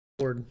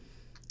Board.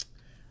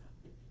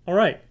 All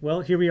right, well,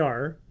 here we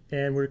are,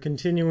 and we're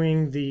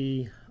continuing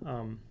the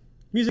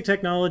music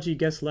technology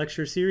guest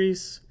lecture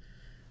series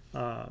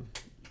uh,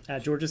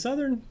 at Georgia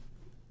Southern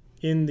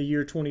in the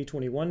year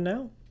 2021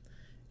 now.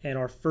 And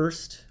our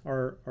first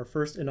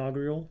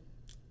inaugural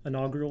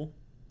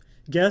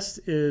guest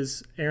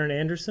is Aaron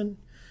Anderson,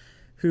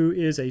 who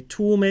is a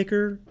tool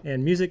maker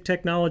and music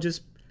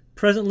technologist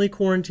presently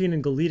quarantined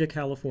in Goleta,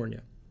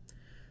 California.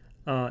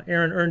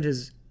 Aaron earned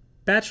his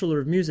Bachelor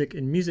of Music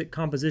in Music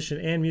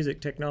Composition and Music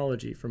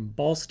Technology from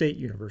Ball State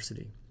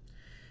University,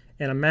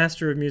 and a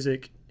Master of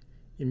Music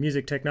in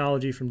Music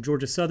Technology from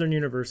Georgia Southern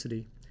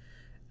University.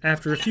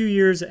 After a few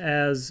years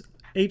as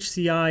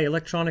HCI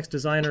Electronics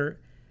Designer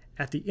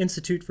at the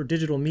Institute for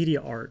Digital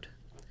Media Art,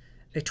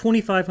 a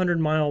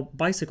 2,500-mile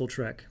bicycle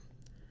trek,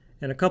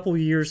 and a couple of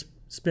years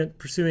spent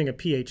pursuing a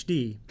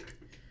PhD,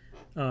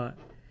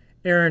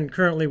 Aaron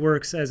currently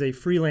works as a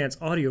freelance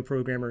audio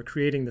programmer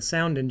creating the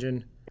sound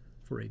engine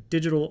for a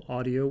digital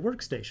audio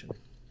workstation.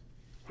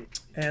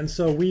 And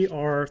so we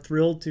are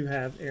thrilled to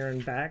have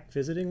Aaron back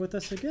visiting with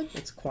us again.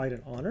 It's quite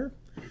an honor.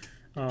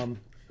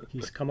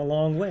 He's come a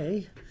long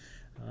way.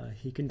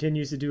 He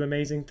continues to do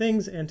amazing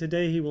things, and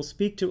today he will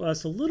speak to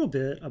us a little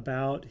bit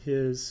about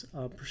his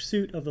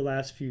pursuit of the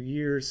last few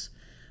years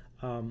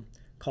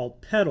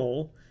called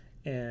Pedal,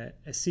 a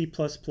C++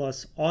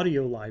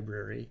 audio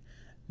library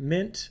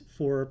meant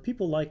for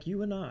people like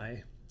you and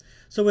I.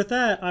 So with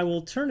that, I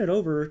will turn it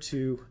over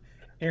to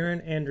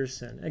Aaron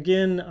Anderson.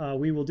 Again,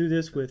 we will do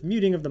this with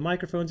muting of the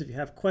microphones. If you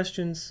have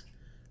questions,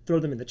 throw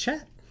them in the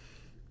chat,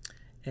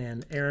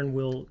 and Aaron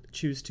will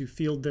choose to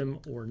field them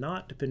or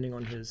not, depending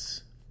on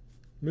his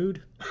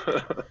mood.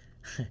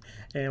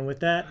 And with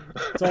that,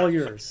 it's all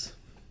yours.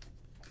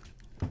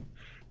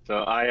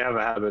 So I have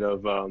a habit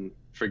of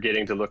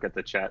forgetting to look at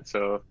the chat.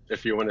 So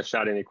if you want to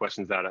shout any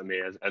questions out at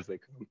me as they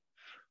come,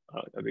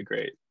 that'd be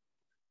great.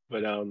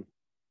 But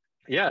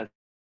yeah,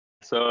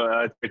 so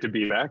it's great to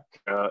be back.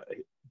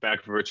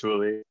 Back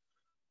virtually.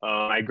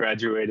 I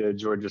graduated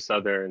Georgia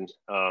Southern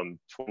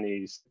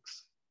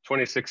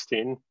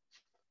 2016.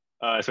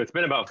 So it's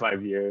been about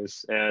 5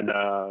 years, and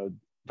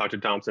Dr.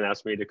 Thompson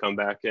asked me to come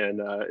back and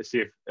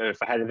see if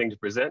I had anything to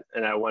present,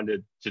 and I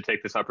wanted to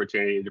take this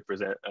opportunity to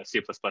present a C++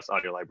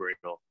 audio library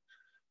build.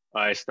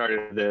 I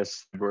started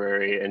this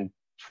library in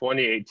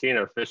 2018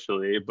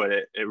 officially, but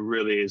it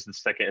really is the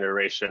second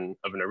iteration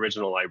of an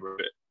original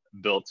library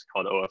built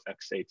called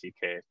OFX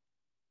ATK.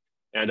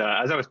 And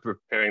as I was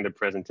preparing the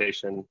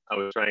presentation, I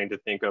was trying to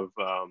think of,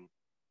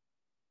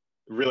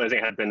 realizing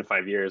it had been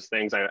 5 years,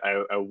 things I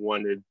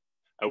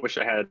wish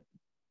I had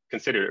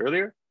considered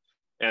earlier,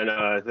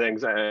 and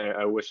things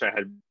I wish I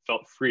had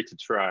felt free to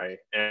try.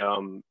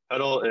 And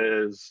Pedal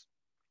is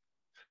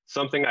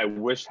something I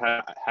wish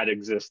had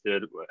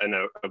existed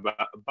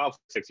about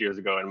 6 years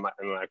ago in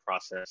my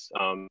process.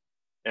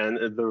 And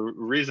the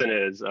reason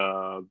is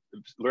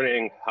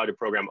learning how to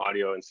program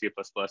audio in C++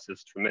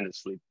 is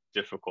tremendously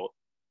difficult.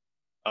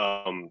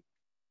 And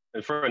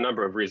for a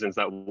number of reasons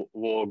that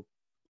we'll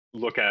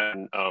look at,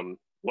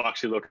 we'll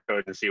actually look at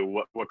code and see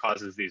what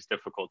causes these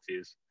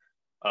difficulties.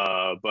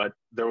 But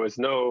there was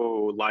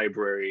no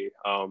library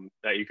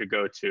that you could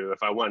go to.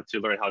 If I want to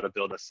learn how to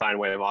build a sine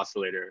wave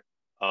oscillator,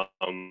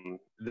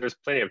 there's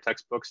plenty of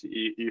textbooks.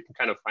 You can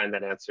kind of find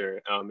that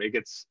answer. It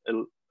gets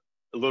a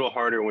little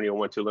harder when you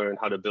want to learn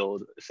how to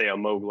build, say, a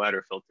Moog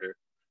ladder filter.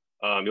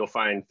 You'll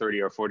find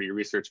 30 or 40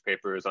 research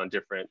papers on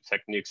different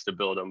techniques to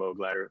build a Moog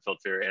ladder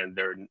filter, and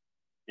they're,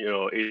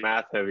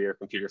 math heavy or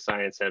computer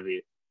science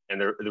heavy, and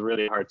they're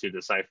really hard to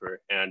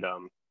decipher. And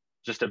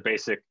just a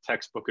basic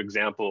textbook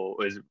example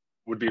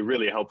would be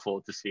really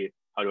helpful to see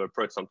how to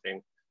approach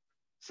something.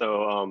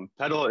 So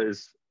Pedal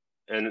is,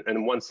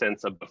 in one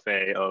sense, a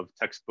buffet of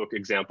textbook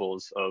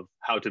examples of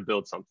how to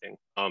build something.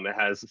 It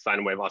has a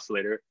sine wave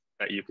oscillator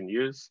that you can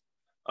use,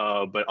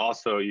 but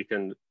also you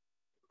can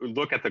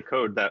look at the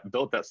code that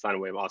built that sine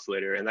wave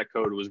oscillator, and that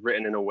code was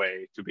written in a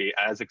way to be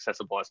as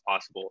accessible as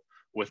possible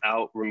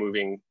without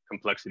removing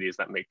complexities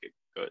that make it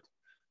good.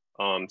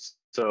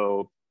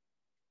 So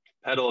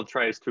Pedal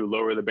tries to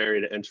lower the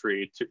barrier to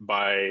entry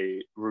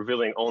by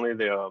revealing only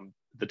the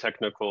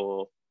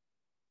technical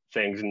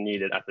things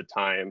needed at the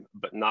time,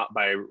 but not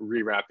by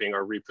rewrapping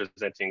or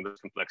representing those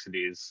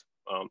complexities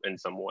in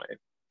some way.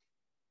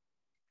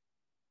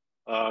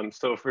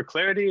 So for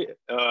clarity,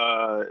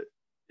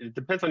 it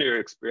depends on your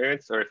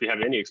experience, or if you have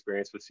any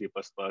experience with C++.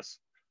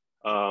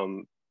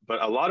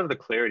 But a lot of the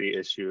clarity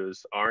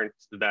issues aren't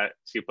that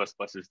C++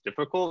 is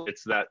difficult.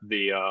 It's that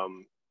the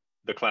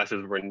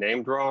classes were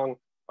named wrong,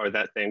 or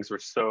that things were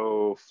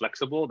so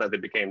flexible that they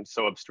became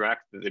so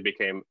abstract that they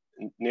became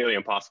nearly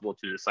impossible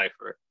to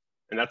decipher.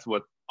 And that's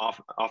what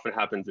often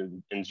happens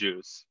in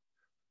Juice.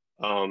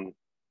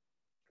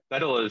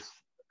 Pedal is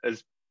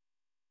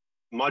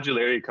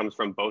modularity comes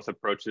from both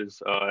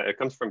approaches. It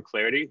comes from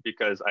clarity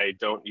because I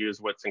don't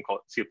use what's in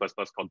C++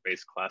 called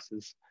base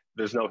classes.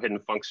 There's no hidden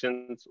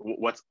functions.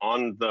 What's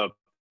on the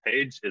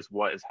page is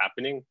what is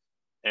happening,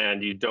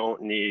 and you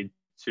don't need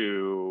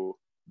to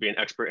be an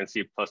expert in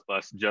C++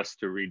 just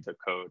to read the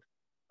code.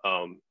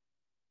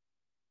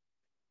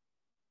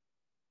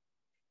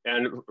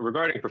 And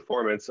regarding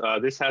performance,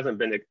 this hasn't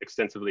been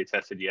extensively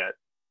tested yet,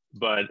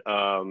 but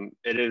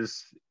it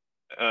is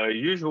a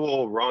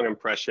usual wrong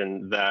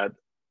impression that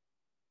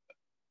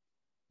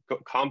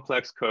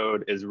complex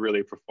code is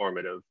really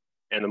performative.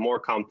 And the more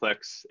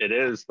complex it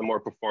is, the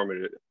more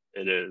performative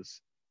it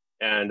is.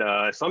 And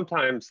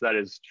sometimes that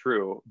is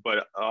true,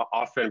 but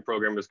often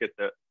programmers get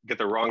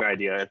the wrong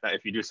idea that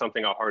if you do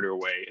something a harder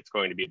way, it's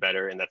going to be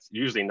better, and that's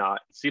usually not.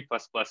 C++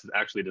 is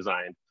actually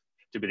designed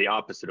to be the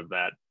opposite of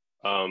that.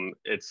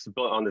 It's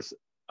built on this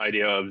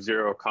idea of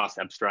zero cost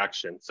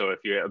abstraction. So if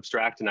you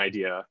abstract an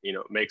idea,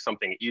 make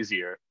something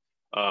easier,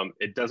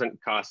 it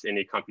doesn't cost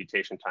any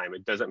computation time.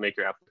 It doesn't make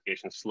your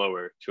application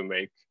slower to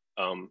make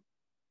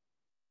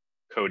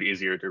code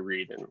easier to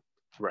read and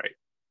write.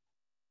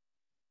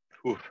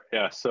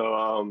 Yeah,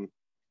 so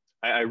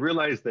I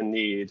realized the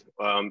need,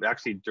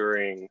 actually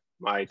during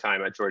my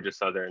time at Georgia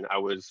Southern. I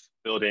was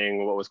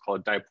building what was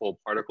called dipole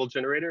particle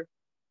generator.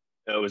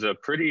 It was a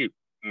pretty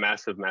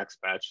massive max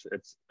batch.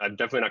 I'm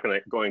definitely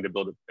not going to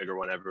build a bigger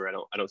one ever.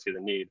 I don't see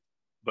the need.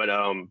 But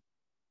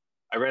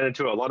I ran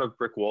into a lot of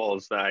brick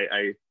walls that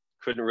I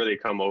couldn't really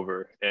come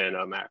over in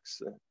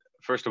max.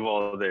 First of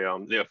all,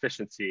 the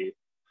efficiency,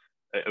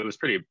 it was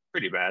pretty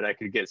bad. I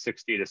could get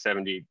 60 to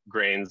 70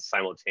 grains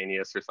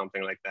simultaneous or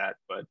something like that,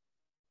 but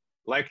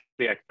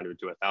likely I could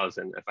do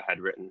 1,000 if I had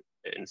written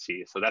it in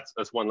C. So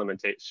that's one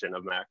limitation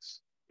of max,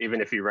 even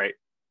if you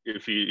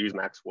use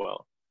max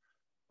well.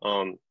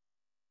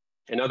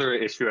 Another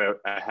issue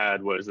I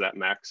had was that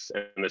max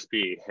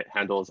MSP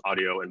handles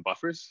audio and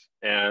buffers,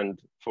 and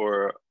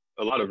for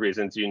a lot of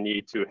reasons, you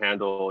need to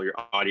handle your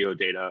audio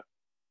data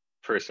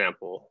per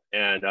sample,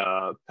 and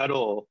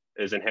pedal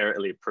is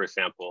inherently per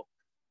sample.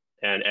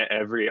 And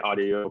every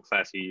audio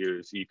class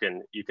you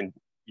can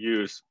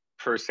use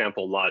per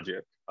sample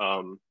logic,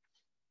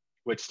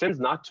 which tends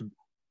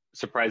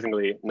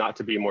surprisingly not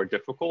to be more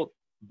difficult,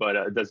 but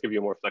it does give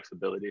you more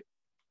flexibility.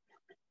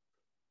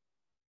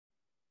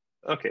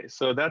 Okay,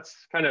 so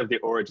that's kind of the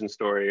origin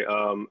story.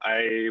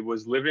 I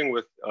was living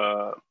with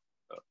a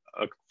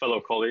fellow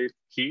colleague,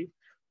 Key,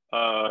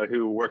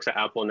 who works at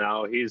Apple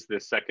now. He's the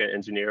second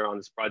engineer on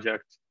this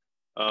project.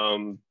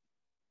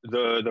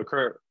 The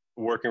current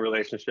working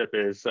relationship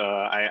is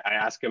I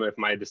ask him if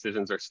my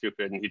decisions are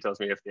stupid, and he tells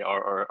me if they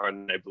are,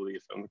 and I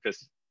believe him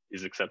because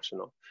he's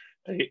exceptional.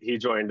 He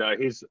joined.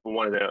 He's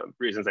one of the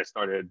reasons I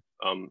started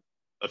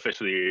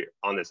officially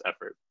on this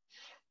effort.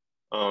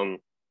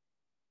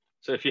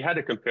 So if you had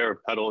to compare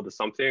pedal to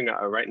something,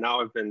 right now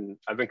I've been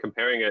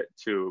comparing it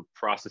to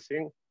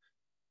processing.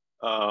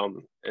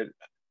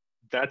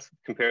 That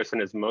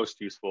comparison is most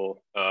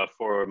useful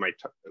for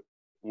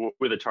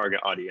where the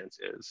target audience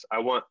is. I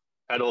want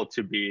pedal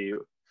to be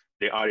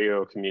the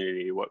audio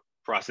community what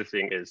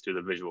processing is to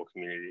the visual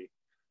community.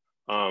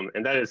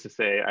 And that is to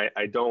say,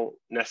 I don't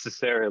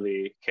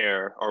necessarily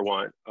care or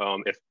want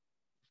if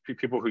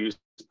people who use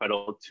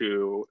pedal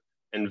to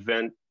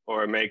invent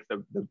or make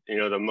the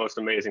most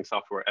amazing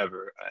software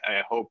ever.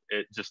 I hope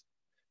it just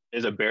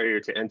is a barrier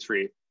to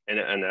entry and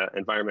an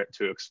environment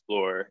to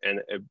explore and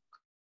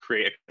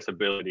create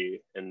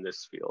accessibility in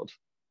this field.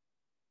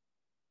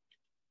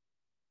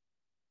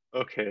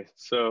 Okay,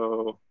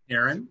 so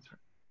Aaron?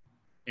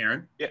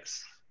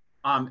 Yes.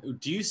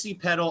 Do you see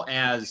pedal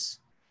as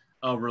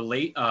a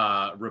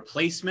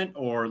replacement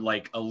or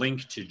like a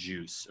link to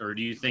Juice, or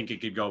do you think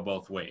it could go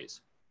both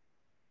ways?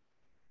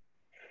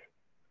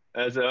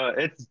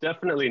 It's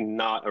definitely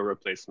not a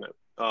replacement.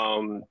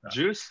 Okay.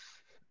 Juice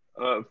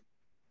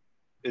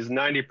is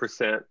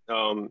 90%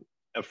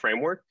 a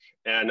framework,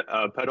 and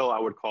pedal I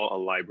would call a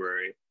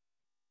library.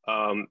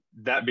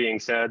 That being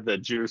said, the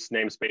Juice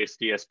namespace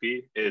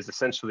DSP is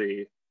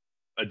essentially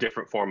a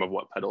different form of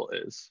what pedal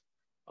is.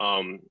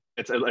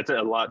 It's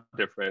a lot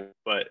different,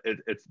 but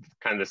it's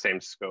kind of the same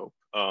scope.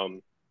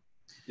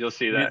 You'll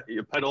see that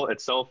your pedal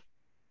itself.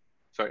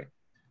 Sorry.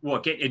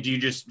 Well, do you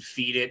just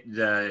feed it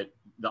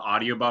the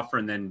audio buffer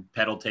and then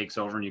pedal takes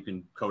over and you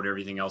can code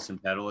everything else in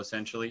pedal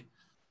essentially?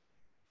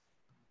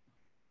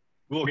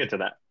 We'll get to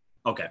that.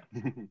 Okay.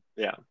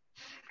 Yeah.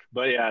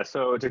 But yeah,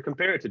 so to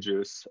compare it to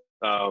Juice,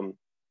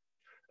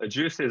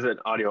 Juice is an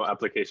audio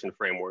application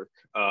framework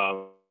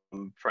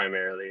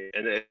primarily.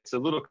 And it's a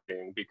little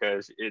thing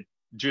because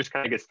Juice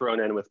kind of gets thrown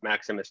in with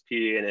Max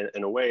MSP, and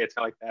in a way it's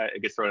kind of like that.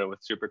 It gets thrown in with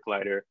Super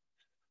Collider.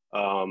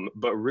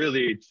 But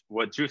really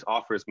what Juice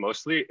offers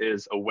mostly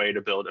is a way to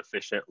build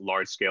efficient,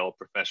 large-scale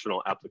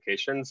professional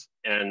applications.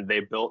 And they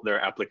built their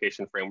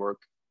application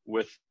framework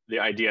with the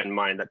idea in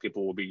mind that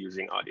people will be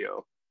using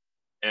audio.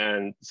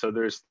 And so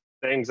there's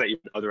things that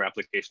other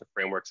application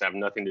frameworks have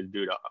nothing to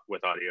do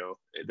with audio.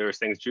 There's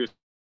things Juice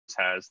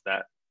has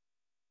that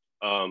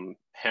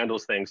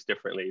handles things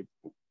differently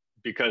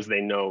because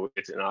they know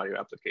it's an audio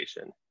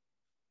application.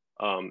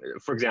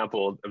 For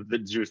example, the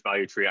Juice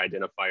value tree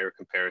identifier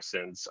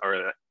comparisons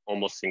are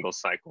almost single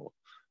cycle.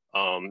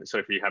 So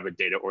if you have a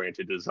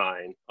data-oriented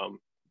design,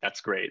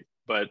 that's great.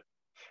 But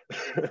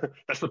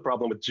that's the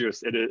problem with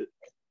Juice.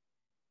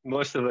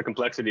 Most of the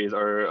complexities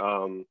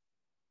are,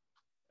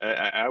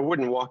 I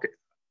wouldn't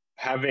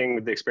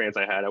having the experience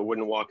I had, I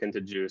wouldn't walk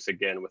into Juice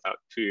again without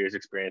 2 years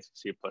experience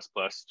in C++,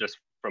 just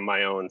from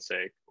my own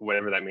sake,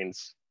 whatever that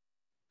means.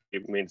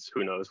 It means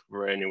who knows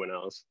for anyone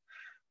else.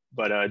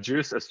 But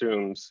Juice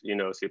assumes you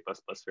know C++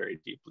 very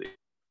deeply.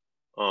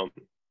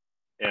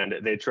 And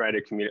they try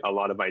to communicate a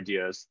lot of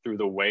ideas through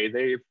the way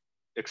they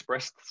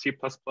expressed C++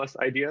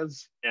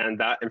 ideas. And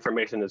that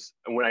information is,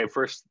 when I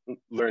first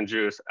learned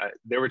Juice,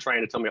 they were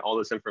trying to tell me all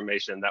this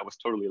information that was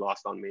totally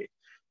lost on me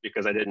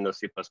because I didn't know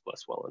C++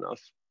 well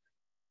enough.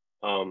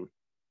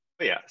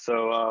 But yeah,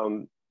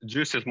 so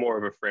Juice is more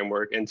of a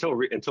framework. Until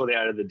they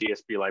added the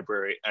DSP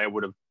library, I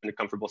would have been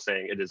comfortable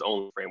saying it is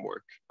only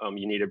framework.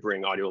 You need to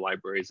bring audio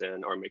libraries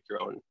in or make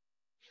your own.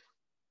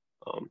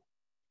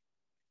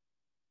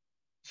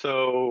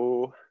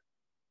 So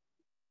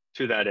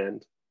to that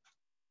end,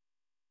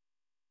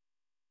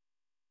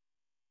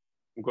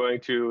 I'm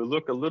going to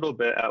look a little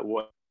bit at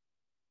what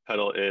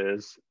pedal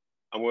is.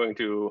 I'm going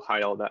to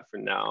hide all that for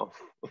now.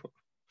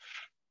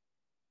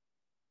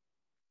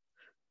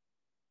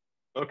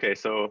 Okay,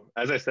 so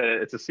as I said,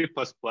 it's a C++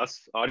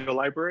 audio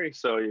library,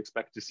 so you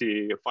expect to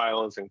see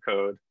files and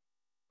code.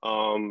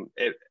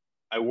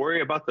 I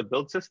worry about the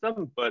build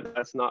system, but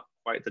that's not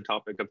quite the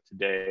topic of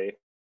today.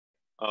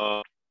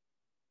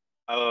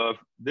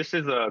 This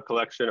is a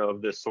collection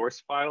of the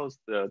source files,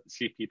 the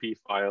CPP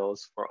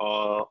files for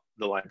all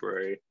the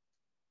library.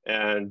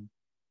 And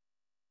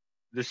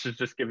this is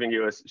just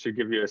should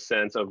give you a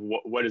sense of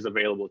what is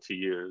available to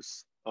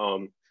use.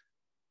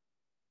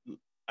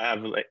 I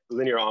have like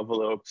linear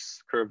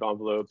envelopes, curved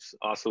envelopes,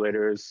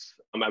 oscillators.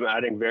 I'm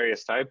adding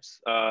various types.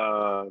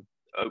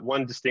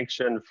 One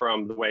distinction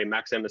from the way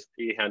Max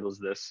MSP handles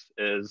this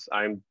is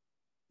I'm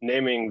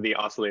naming the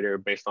oscillator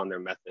based on their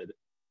method.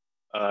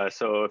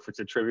 So if it's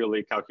a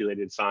trivially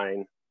calculated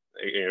sine,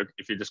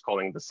 if you're just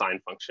calling the sine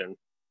function,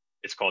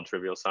 it's called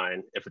trivial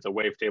sine. If it's a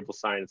wavetable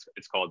sine,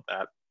 it's called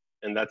that.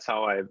 And that's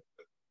how I'm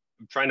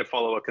trying to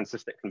follow a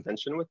consistent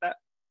convention with that.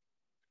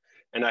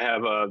 And I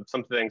have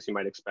some things you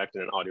might expect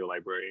in an audio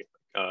library: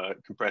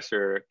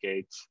 compressor,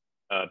 gates,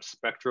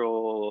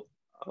 spectral.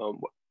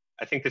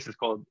 I think this is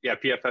called, yeah,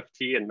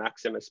 PFFT, and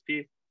Max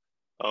MSP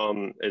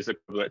is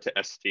equivalent to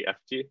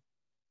STFT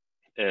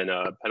in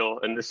pedal.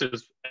 And this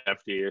is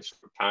FT, a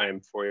short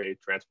time Fourier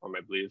transform,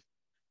 I believe,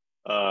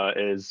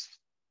 is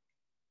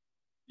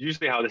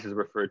usually how this is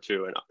referred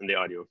to in the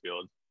audio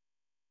field.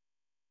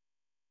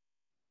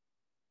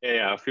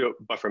 Yeah, a few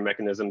buffer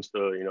mechanisms to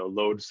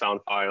load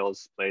sound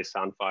files, play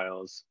sound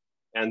files.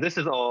 And this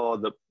is all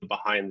the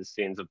behind the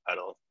scenes of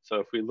pedal. So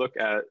if we look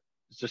at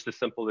just a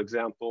simple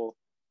example,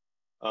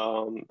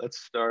 let's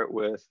start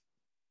with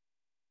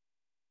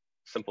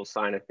simple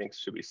sine. I think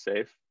should be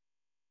safe.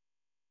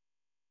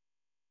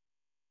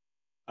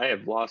 I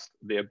have lost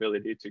the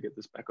ability to get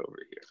this back over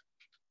here.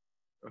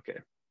 Okay.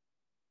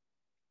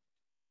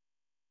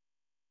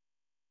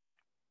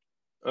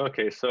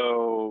 Okay,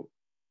 so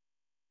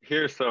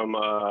here's some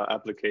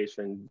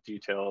application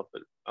detail.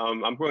 But,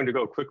 I'm going to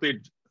go quickly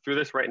through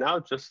this right now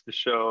just to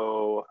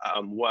show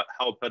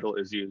how pedal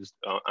is used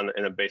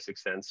in a basic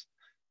sense.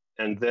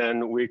 And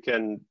then we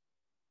can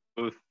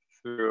go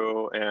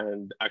through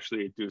and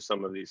actually do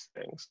some of these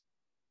things.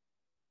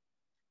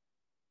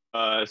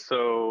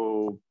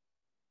 So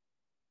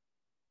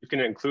you can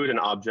include an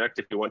object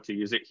if you want to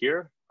use it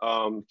here.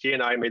 Key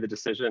and I made the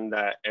decision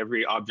that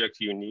every object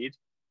you need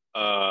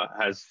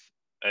has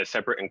a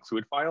separate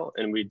include file,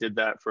 and we did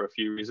that for a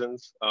few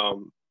reasons.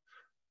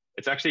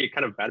 It's actually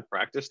kind of bad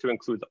practice to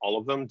include all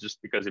of them just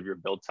because of your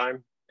build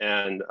time.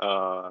 And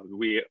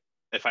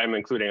if I'm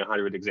including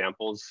 100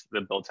 examples,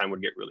 the build time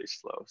would get really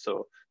slow.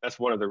 So that's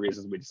one of the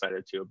reasons we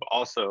decided to, but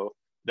also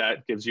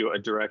that gives you a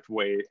direct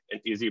way, an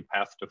easy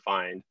path to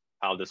find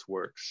how this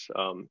works.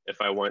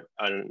 If I want,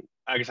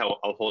 I guess I'll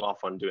hold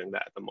off on doing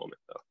that at the moment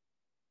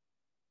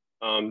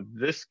though.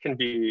 This can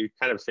be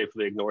kind of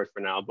safely ignored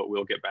for now, but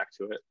we'll get back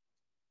to it.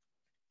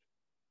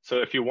 So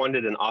if you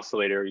wanted an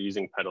oscillator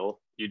using pedal,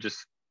 you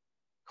just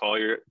call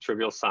your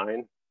trivial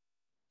sine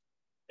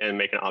and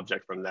make an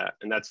object from that,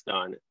 and that's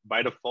done.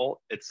 By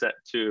default, it's set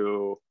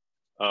to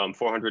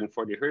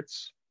 440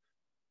 Hertz.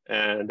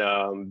 And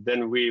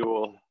then we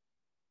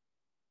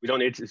don't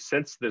need to,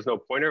 since there's no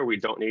pointer, we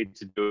don't need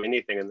to do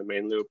anything in the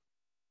main loop.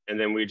 And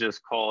then we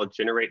just call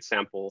generate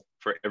sample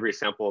for every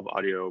sample of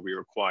audio we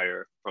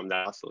require from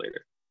that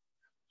oscillator.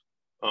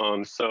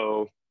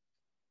 So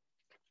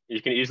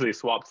you can easily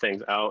swap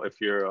things out if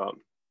you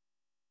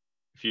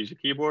use a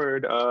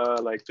keyboard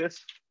like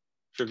this,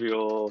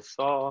 trivial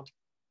saw,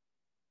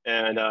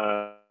 and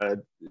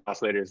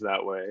oscillators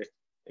that way.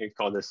 You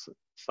call this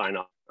sine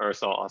or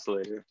saw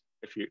oscillator.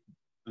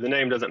 The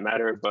name doesn't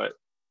matter, but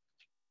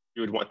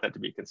you would want that to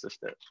be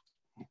consistent.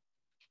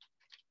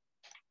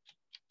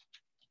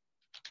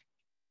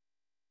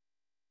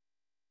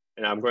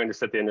 And I'm going to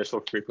set the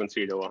initial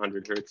frequency to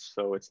 100 Hertz,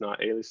 so it's not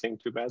aliasing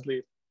too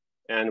badly.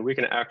 And we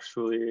can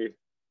actually,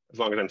 as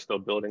long as I'm still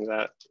building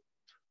that,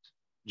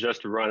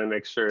 just run and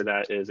make sure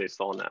that is a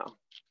saw now.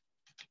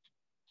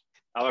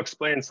 I'll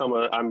explain some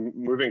of, I'm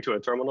moving to a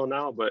terminal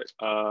now, but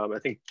I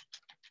think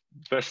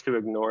best to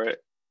ignore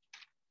it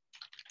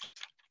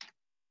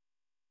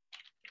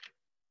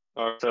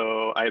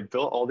So I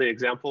built all the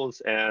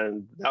examples,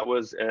 and that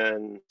was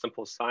in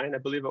simple sine, I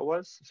believe it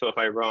was. So if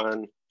I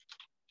run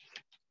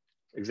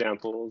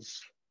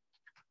examples,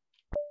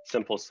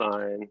 simple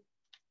sine,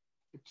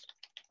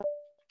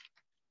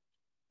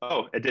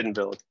 oh, it didn't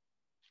build.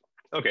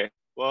 Okay,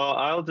 well,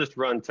 I'll just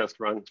run test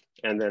run,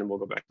 and then we'll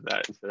go back to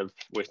that instead of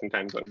wasting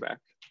time going back.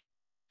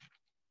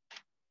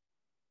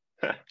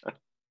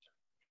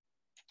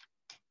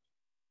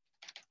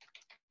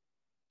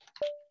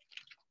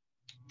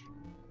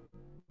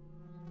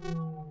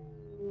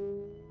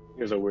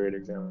 Here's a weird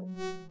example.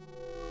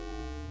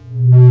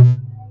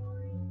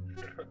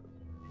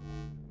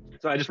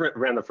 So I just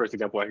ran the first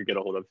example I could get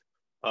a hold of.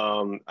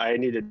 I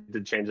needed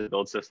to change the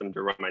build system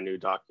to run my new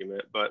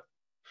document, but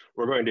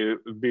we're going to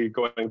be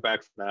going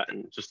back to that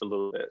in just a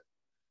little bit.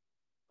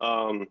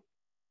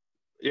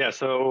 Yeah,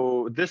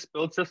 so this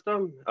build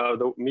system,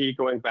 me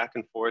going back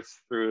and forth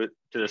through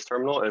to this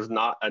terminal is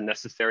not a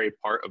necessary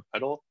part of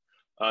Pedal.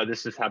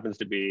 This just happens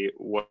to be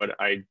what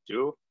I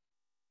do.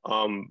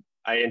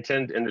 I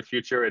intend in the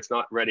future, it's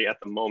not ready at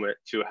the moment,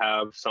 to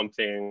have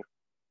something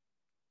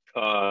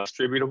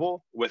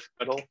distributable with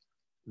Pedal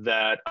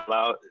that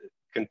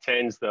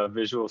contains the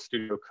Visual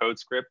Studio Code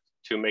script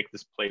to make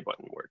this play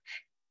button work.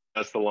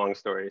 That's the long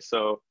story.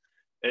 So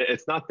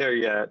it's not there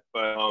yet,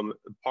 but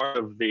part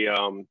of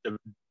the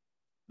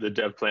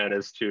dev plan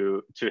is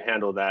to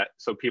handle that,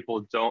 so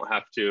people don't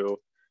have to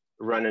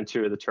run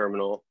into the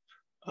terminal,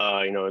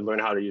 learn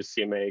how to use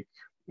CMake,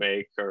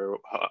 Make, or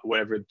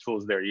whatever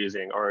tools they're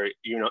using, or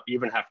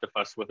even have to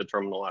fuss with the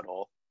terminal at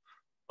all.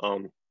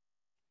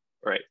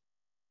 Right.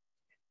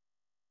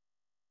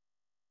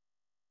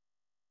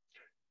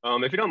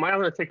 If you don't mind,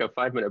 I'm going to take a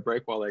 5-minute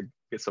break while I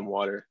get some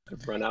water.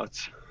 I've run out.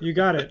 You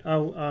got it.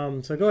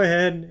 So go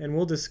ahead and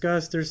we'll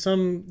discuss. There's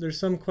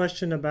some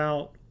question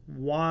about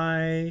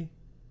why.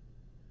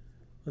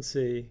 Let's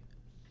see.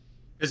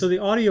 So the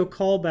audio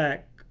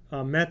callback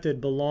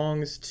method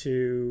belongs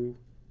to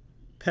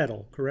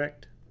Pedal,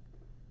 correct?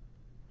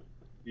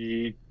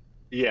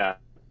 Yeah,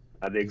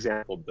 the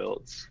example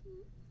builds.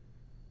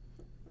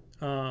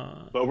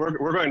 But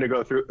we're going to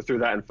go through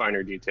that in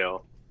finer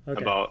detail.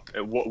 Okay. About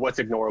what's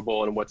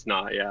ignorable and what's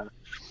not. Yeah.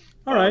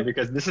 All right.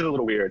 Because this is a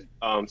little weird.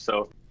 But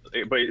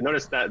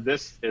notice that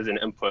this is an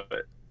input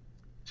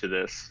to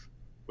this,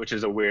 which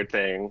is a weird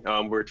thing.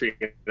 We're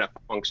treating that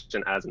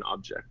function as an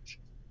object.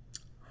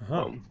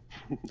 All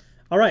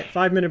right,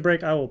 5-minute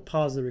break. I will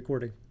pause the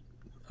recording,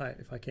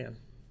 if I can.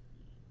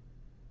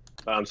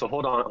 So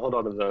hold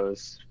on to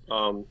those.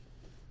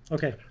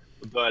 Okay.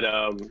 But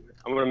I'm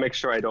going to make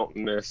sure I don't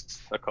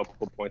miss a couple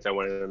of points I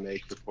wanted to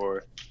make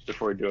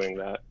before doing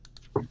that.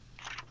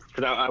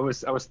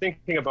 Because I was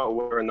thinking about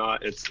whether or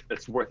not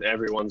it's worth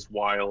everyone's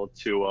while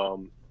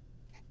to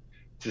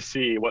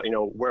see what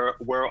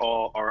where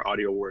all our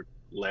audio work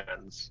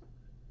lands.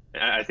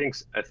 And I think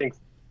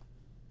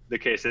the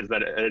case is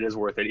that it is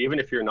worth it, even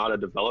if you're not a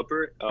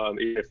developer,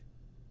 if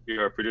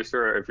you're a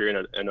producer, or if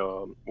you're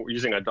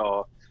using a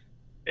DAW,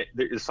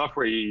 the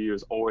software you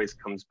use always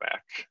comes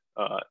back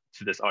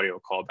to this audio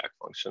callback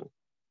function.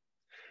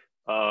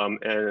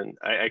 And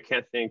I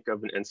can't think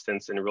of an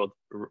instance in real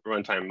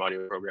runtime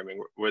audio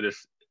programming where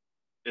this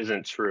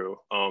isn't true.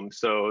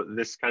 So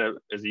this kind of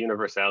is the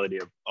universality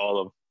of all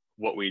of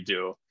what we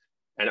do,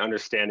 and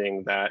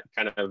understanding that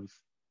kind of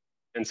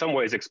in some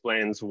ways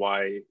explains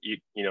why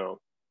your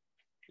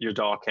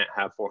DAW can't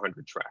have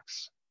 400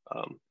 tracks,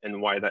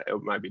 and why that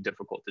it might be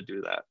difficult to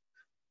do that.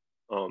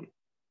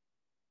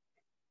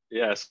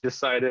 Yes,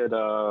 decided.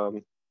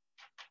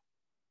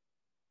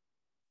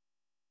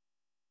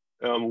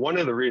 One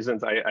of the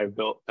reasons I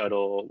built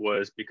Pedal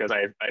was because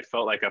I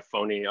felt like a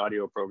phony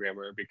audio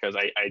programmer, because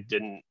I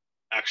didn't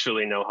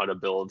actually know how to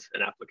build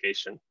an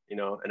application,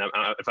 and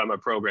if I'm a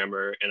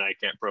programmer and I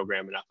can't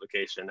program an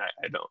application,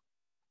 I don't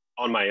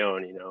on my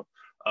own,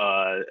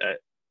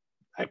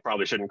 I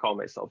probably shouldn't call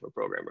myself a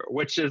programmer,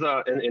 which is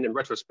in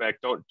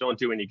retrospect, don't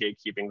do any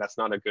gatekeeping. That's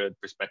not a good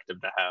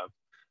perspective to have.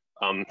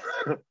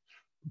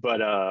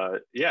 But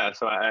yeah,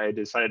 so I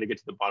decided to get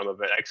to the bottom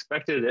of it. I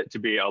expected it to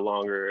be a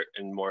longer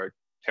and more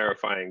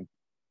terrifying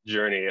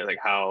journey, like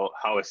how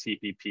a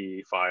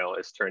CPP file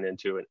is turned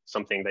into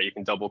something that you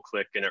can double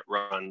click and it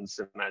runs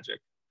in magic.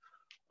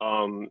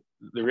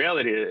 The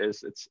reality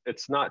is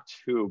it's not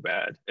too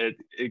bad.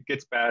 It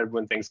gets bad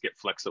when things get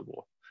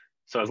flexible.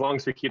 So as long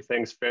as we keep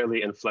things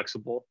fairly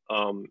inflexible,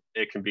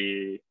 it can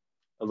be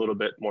a little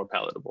bit more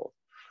palatable.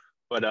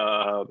 But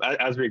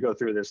as we go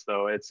through this,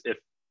 though, it's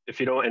if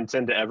you don't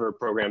intend to ever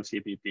program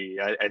CPP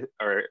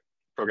or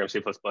program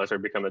C++ or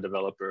become a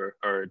developer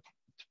or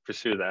to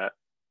pursue that,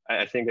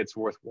 I think it's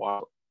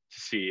worthwhile to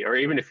see. Or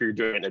even if you're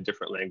doing it in a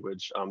different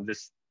language,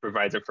 this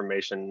provides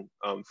information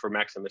for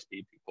Maximus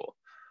B people.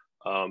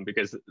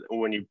 Because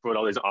when you put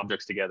all these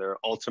objects together,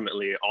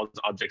 ultimately all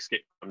those objects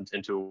get lumped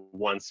into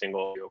one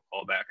single audio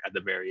callback at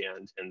the very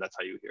end, and that's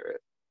how you hear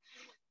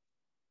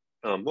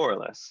it, more or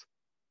less.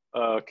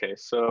 Okay,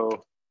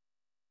 so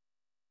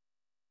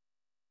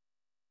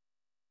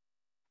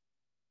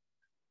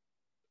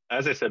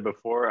as I said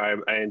before, I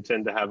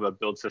intend to have a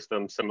build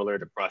system similar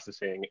to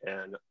processing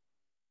and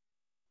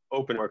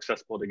open or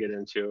accessible to get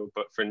into.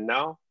 But for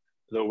now,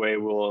 the way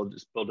we'll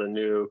just build a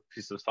new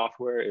piece of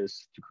software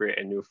is to create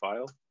a new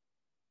file.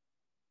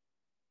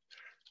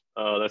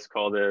 Let's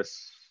call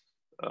this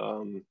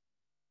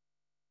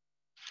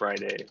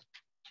Friday.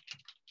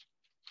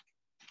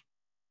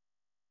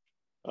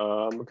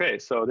 Okay,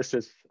 so this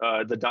is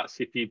the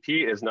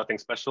 .cpp is nothing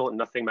special.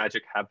 Nothing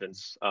magic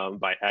happens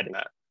by adding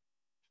that.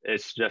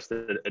 It's just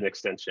an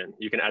extension.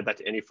 You can add that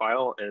to any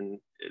file and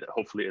it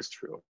hopefully is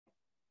true.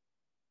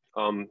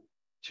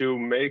 To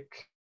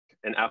make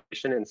an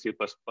application in C++,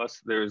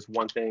 there's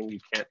one thing you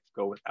can't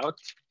go without.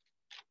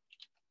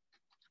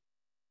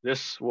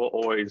 This will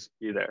always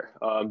be there.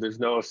 There's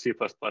no C++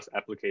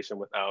 application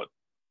without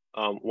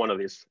one of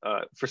these.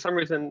 For some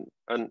reason,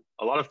 a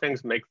lot of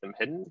things make them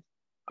hidden.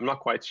 I'm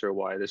not quite sure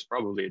why. There's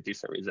probably a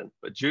decent reason,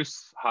 but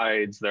Juice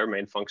hides their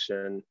main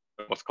function,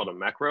 what's called a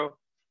macro.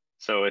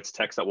 So it's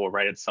text that will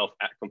write itself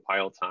at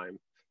compile time.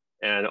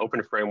 And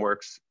Open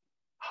Frameworks,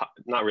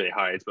 not really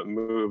hides, but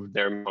move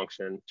their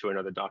function to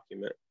another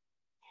document.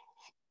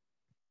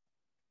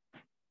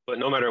 But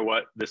no matter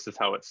what, this is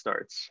how it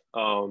starts.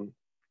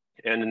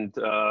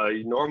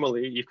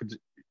 Normally you could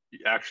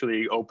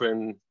actually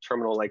open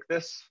terminal like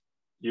this.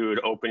 You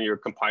would open your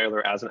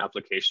compiler as an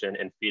application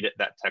and feed it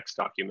that text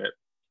document.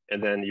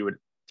 And then you would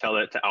tell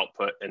it to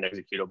output an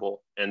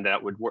executable, and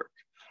that would work.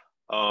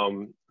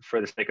 For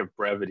the sake of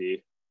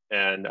brevity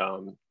and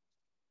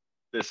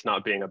this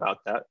not being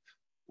about that,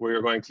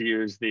 we're going to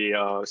use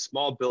the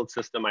small build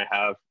system I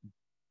have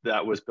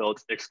that was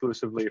built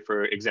exclusively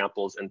for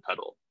examples in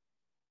Pedal.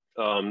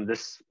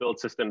 This build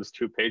system is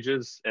 2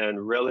 pages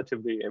and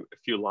relatively a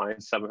few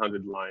lines,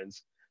 700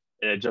 lines,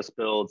 and it just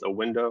builds a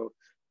window,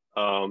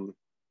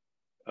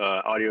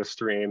 audio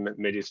stream,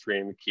 MIDI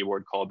stream,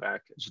 keyboard callback,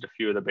 just a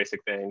few of the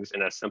basic things,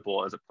 and as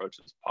simple as approach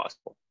as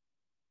possible.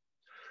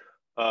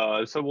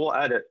 So we'll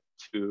add it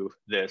to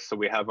this. So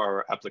we have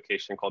our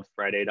application called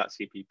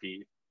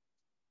Friday.cpp.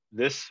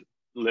 This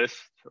list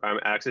I'm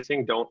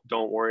accessing,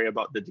 don't worry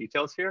about the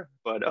details here,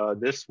 but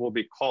this will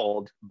be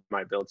called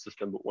my build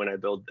system when I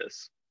build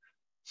this.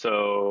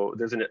 So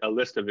there's a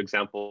list of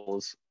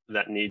examples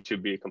that need to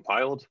be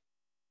compiled.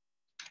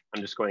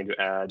 I'm just going to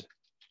add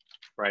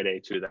Friday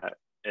to that.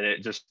 And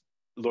it just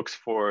looks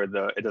for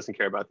it doesn't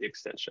care about the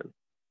extension.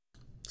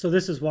 So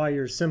this is why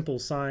your simple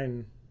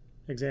sign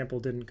example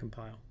didn't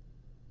compile.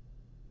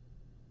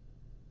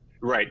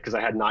 Right, because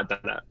I had not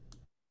done that.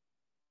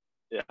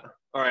 Yeah,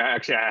 or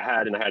actually I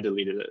had, and I had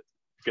deleted it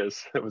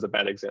because it was a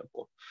bad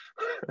example.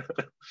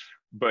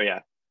 But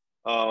yeah,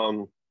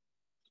 so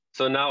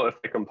now if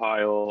I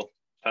compile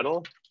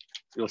Pedal,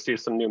 you'll see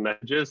some new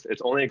messages.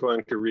 It's only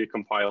going to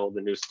recompile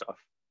the new stuff.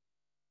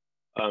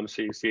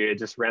 So you see it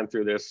just ran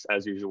through this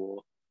as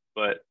usual,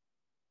 but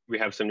we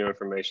have some new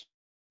information.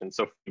 And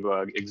so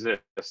debug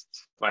exists.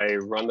 If I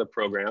run the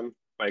program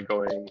by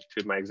going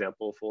to my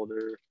example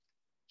folder,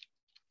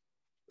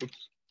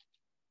 oops,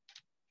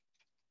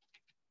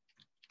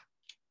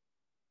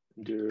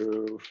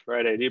 do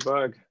Friday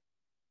debug.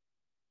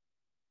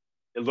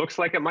 It looks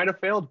like it might have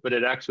failed, but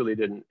it actually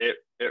didn't. It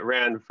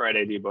ran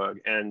Friday debug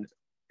and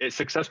it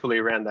successfully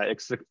ran that.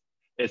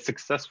 It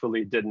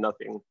successfully did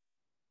nothing.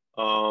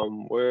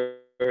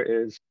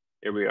 Here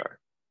we are.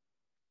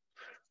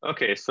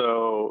 Okay,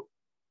 so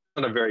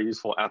not a very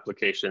useful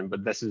application,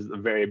 but this is a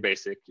very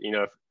basic. You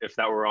know, if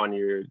that were on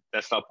your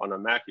desktop on a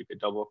Mac, you could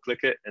double click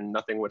it and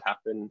nothing would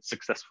happen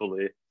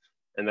successfully.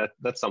 And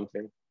that's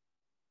something.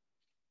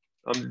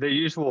 The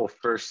usual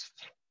first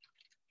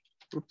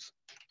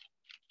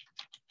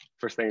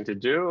thing to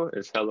do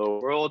is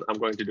hello world. I'm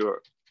going to do it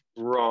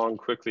wrong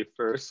quickly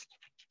first.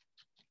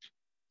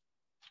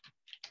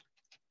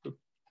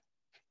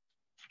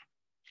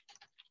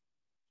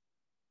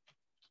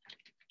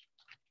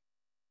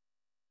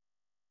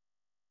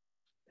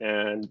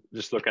 And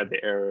just look at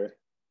the error.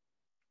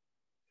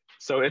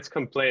 So it's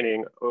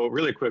complaining,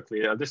 really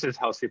quickly, this is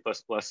how C++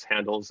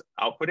 handles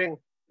outputting.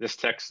 This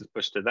text is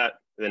pushed to that,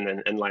 and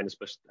then inline is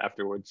pushed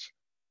afterwards.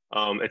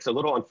 It's a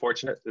little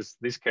unfortunate.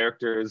 These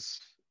characters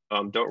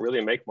don't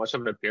really make much of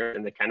an appearance,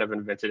 and they kind of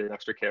invented an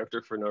extra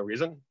character for no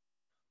reason,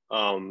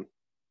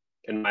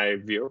 in my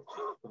view.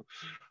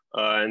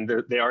 And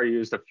they are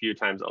used a few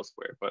times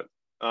elsewhere, but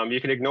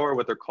you can ignore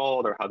what they're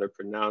called or how they're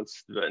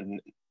pronounced,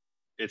 and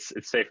it's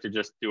safe to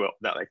just do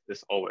that like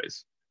this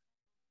always.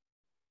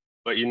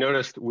 But you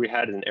noticed we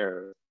had an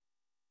error.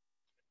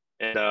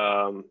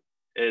 And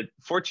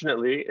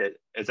fortunately,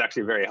 it's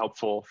actually very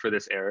helpful for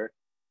this error.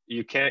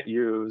 You can't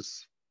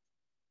use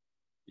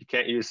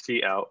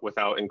cout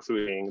without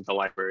including the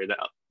library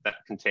that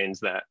contains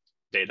that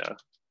data.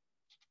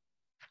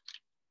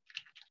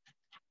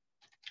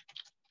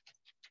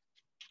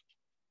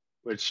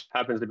 Which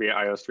happens to be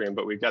IOStream,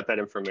 but we got that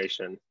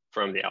information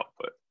from the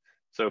output.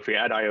 So if we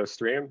add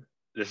IOStream,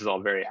 this is all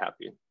very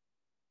happy.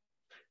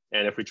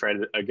 And if we try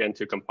again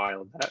to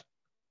compile that,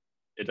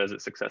 it does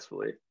it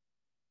successfully.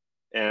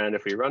 And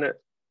if we run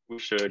it, we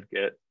should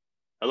get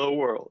hello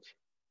world.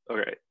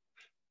 Okay.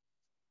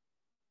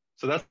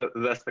 So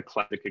that's the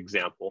classic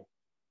example.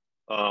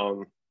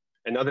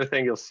 Another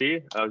thing you'll see,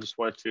 I just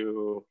want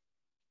to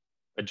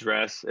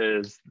address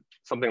is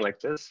something like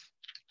this.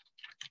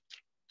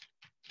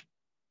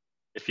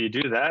 If you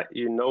do that,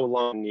 you no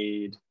longer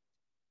need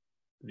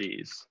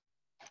these.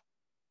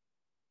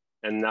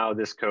 And now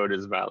this code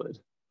is valid.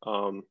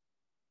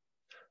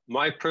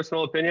 My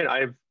personal opinion,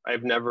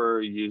 I've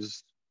never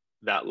used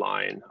that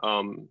line.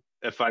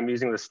 If I'm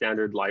using the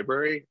standard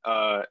library,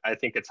 I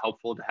think it's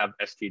helpful to have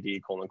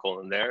std :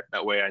 there.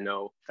 That way I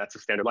know that's a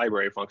standard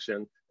library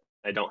function.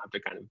 I don't have to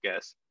kind of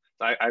guess.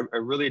 So I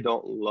really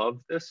don't love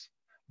this,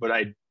 but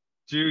I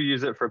do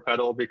use it for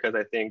pedal because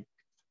I think,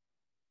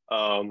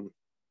 you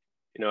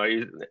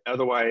know,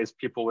 otherwise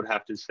people would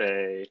have to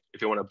say,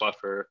 if you want a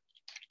buffer,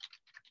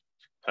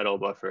 pedal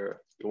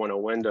buffer, you want a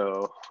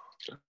window,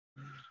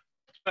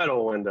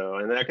 pedal window,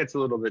 and that gets a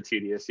little bit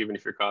tedious even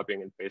if you're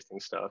copying and pasting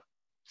stuff.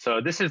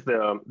 So this is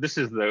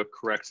the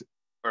correct,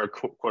 or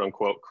quote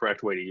unquote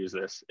correct way to use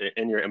this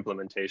in your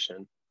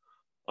implementation.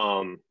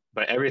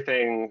 But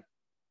everything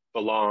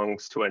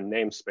belongs to a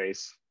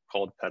namespace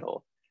called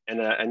pedal, and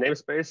a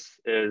namespace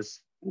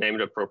is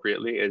named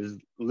appropriately is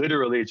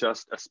literally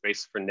just a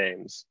space for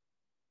names.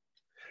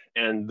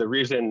 And the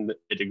reason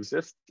it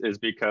exists is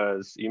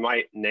because you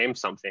might name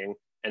something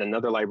and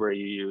another library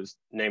you use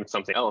named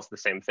something else, the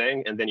same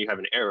thing, and then you have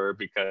an error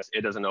because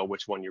it doesn't know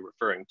which one you're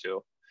referring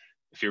to.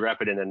 If you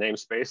wrap it in a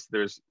namespace,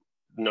 there's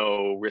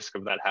no risk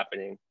of that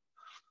happening.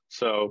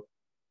 So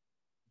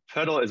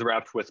pedal is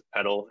wrapped with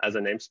pedal as a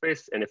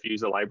namespace, and if you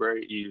use a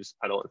library, you use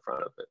pedal in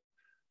front of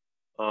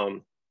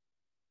it.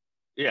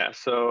 Yeah,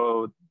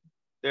 so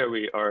there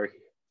we are.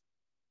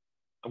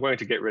 I'm going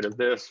to get rid of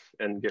this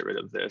and get rid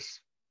of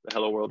this. The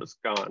hello world is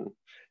gone.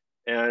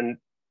 And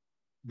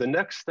the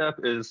next step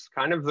is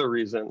kind of the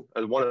reason,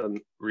 one of the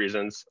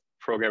reasons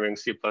programming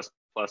C++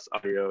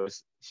 audio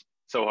is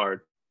so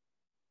hard.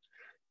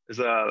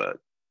 I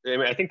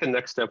mean, I think the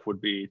next step would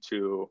be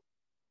to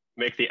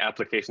make the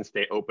application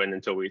stay open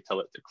until we tell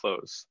it to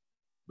close.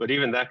 But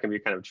even that can be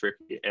kind of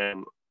tricky.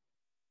 And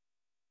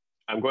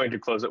I'm going to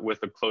close it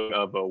with the close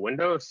of a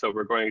window. So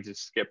we're going to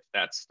skip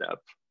that step.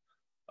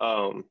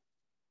 So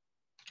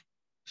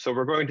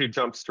we're going to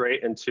jump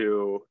straight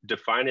into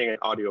defining an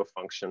audio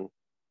function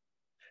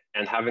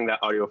and having that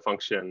audio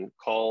function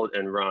called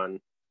and run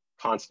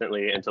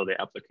constantly until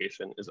the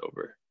application is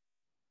over.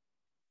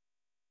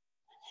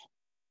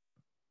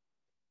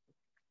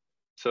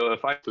 So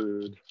if I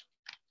include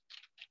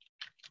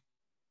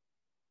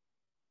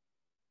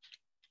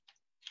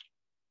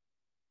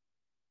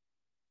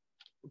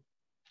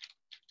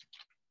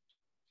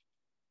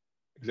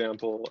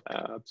example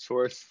app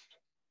source,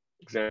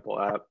 example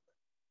app,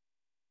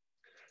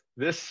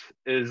 this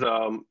is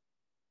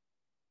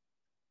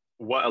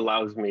what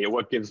allows me,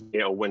 what gives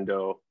me a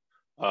window,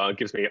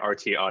 gives me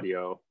RT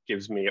audio,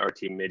 gives me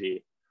RT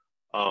MIDI,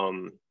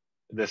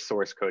 this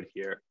source code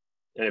here.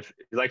 And if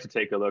you'd like to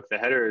take a look, the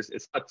header is,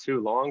 it's not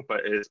too long, but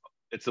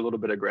it's a little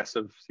bit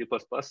aggressive C++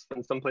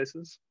 in some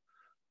places.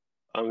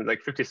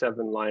 Like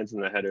 57 lines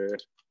in the header.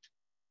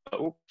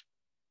 Oh,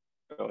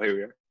 here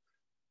we are.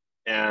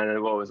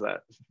 And what was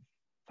that?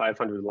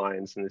 500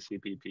 lines in the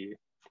CPP.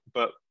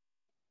 But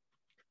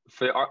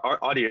for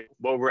our audio,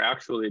 what we're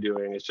actually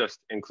doing is just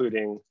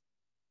including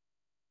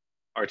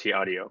RT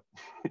audio.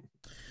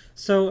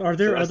 So are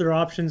there other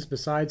options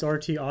besides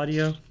RT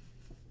audio?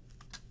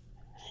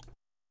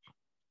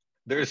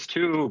 There's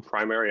two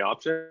primary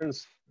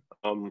options.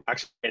 Actually, I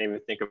can't even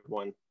think of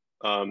one.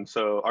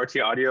 So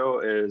RT audio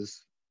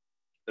is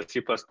the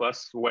C++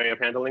 way of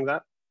handling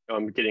that,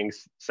 getting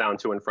sound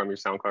to and from your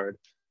sound card.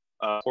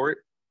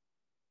 Port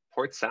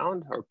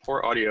sound or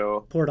port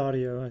audio? Port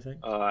audio, I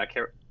think. I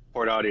can't.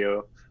 Port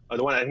audio.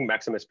 The one I think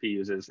Maximus P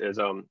uses is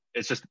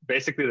it's just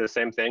basically the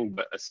same thing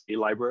but a C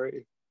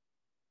library.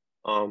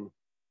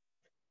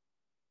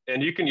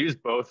 And you can use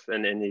both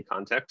in any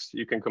context.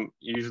 You can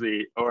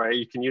usually, or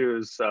you can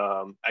use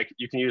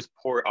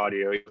port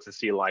audio. It's a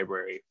C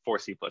library for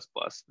C++.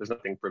 There's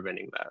nothing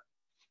preventing that.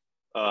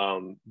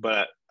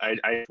 But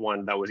I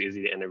one that was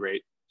easy to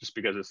integrate just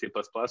because of C++.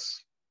 But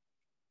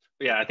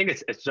yeah, I think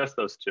it's just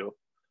those two.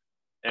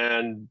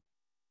 And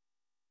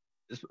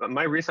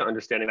my recent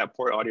understanding that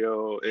port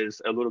audio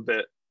is a little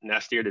bit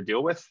nastier to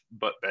deal with,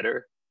 but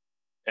better.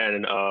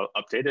 And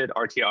updated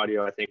RT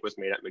audio, I think, was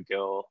made at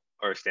McGill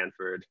or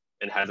Stanford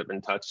and hasn't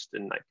been touched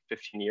in like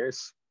 15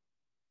 years.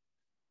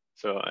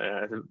 So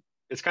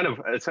it's kind of,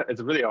 it's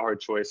really a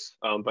hard choice,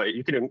 but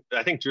you can,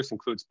 I think Juice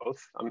includes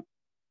both.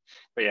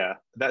 But yeah,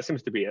 that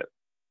seems to be it.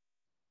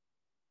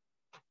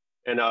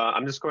 And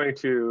I'm just going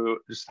to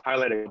just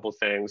highlight a couple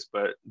things,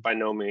 but by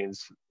no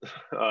means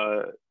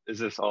is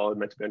this all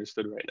meant to be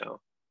understood right now.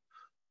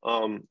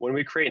 When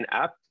we create an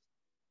app,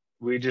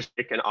 we just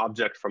take an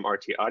object from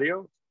RT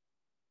audio.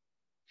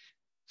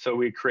 So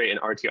we create an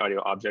RT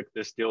audio object.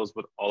 This deals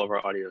with all of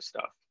our audio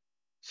stuff.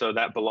 So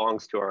that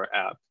belongs to our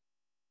app.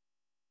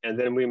 And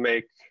then we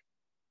make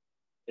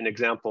an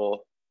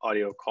example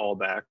audio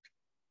callback.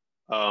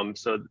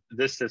 So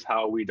this is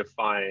how we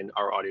define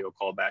our audio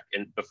callback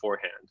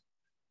beforehand.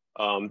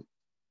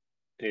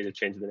 I need to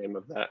change the name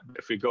of that.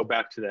 If we go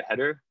back to the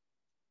header,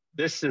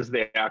 this is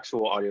the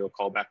actual audio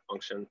callback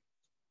function.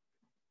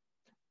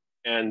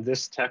 And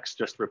this text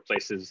just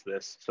replaces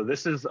this. So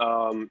this is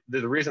the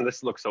reason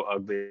this looks so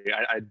ugly.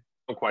 I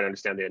don't quite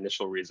understand the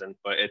initial reason,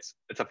 but it's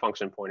a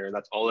function pointer.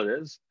 That's all it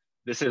is.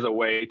 This is a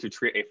way to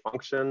treat a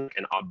function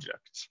an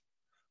object.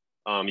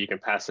 You can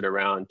pass it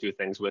around, do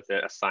things with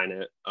it, assign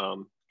it,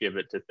 give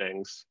it to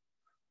things,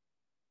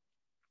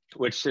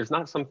 which is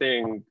not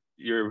something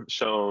you're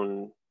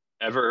shown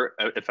ever,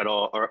 if at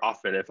all, or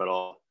often, if at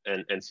all,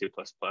 in C++,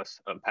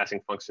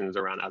 passing functions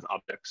around as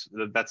objects.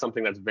 That's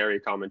something that's very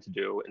common to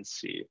do in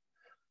C.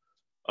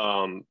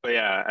 But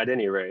yeah, at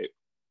any rate,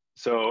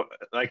 so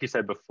like you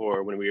said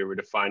before, when we were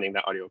defining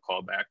that audio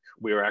callback,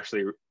 we were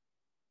actually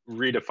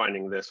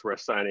redefining this. We're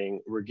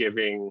assigning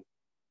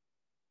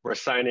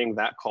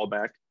that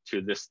callback to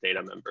this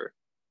data member.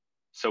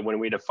 So when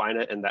we define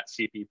it in that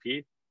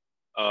CPP,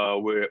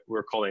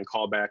 we're calling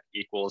callback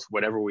equals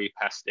whatever we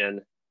passed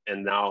in.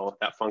 And now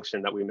that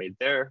function that we made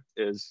there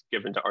is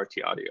given to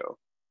RT audio,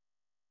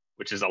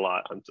 which is a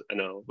lot, I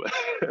know. But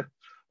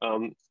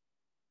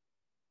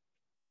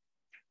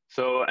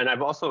so, and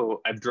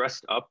I've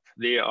dressed up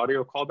the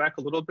audio callback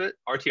a little bit.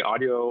 RT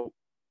audio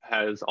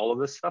has all of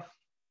this stuff.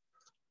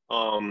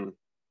 And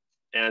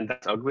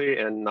that's ugly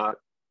and not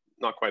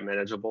quite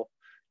manageable.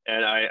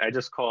 And I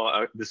just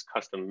call this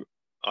custom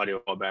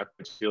audio callback,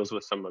 which deals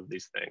with some of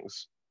these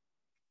things.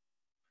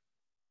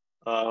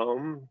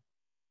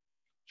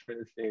 Trying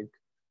to think,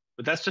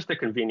 but that's just a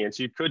convenience.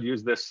 You could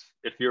use this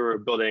if you're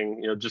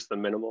building, just the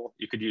minimal.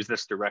 You could use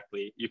this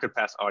directly. You could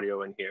pass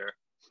audio in here.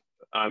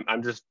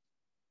 I'm just,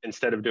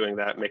 instead of doing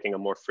that, making a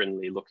more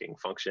friendly looking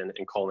function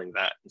and calling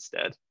that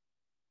instead.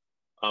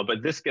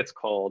 But this gets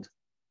called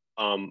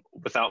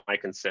without my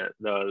consent.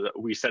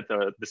 We set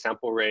the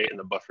sample rate and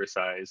the buffer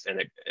size,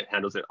 and it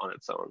handles it on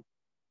its own.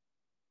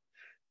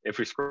 If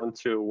we scroll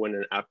into when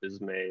an app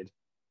is made,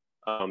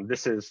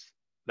 this is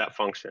that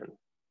function.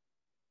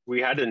 We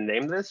had to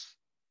name this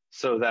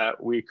so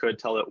that we could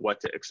tell it what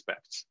to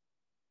expect.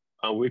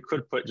 We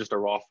could put just a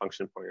raw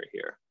function pointer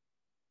here,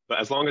 but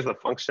as long as the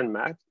function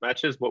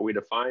matches what we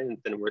define,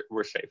 then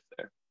we're safe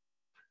there.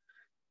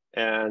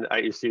 And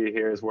you see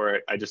here is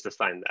where I just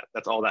assigned that.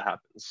 That's all that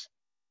happens.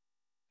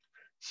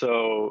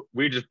 So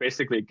we're just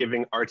basically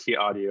giving RT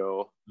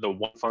audio the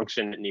one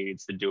function it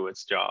needs to do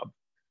its job.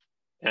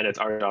 And it's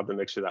our job to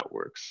make sure that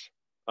works.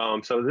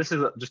 So this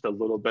is just a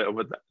little bit of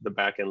what the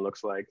backend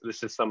looks like.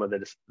 This is some of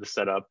the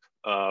setup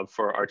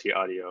for RT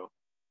audio.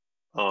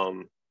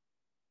 But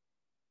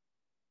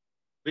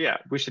yeah,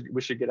 we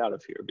should get out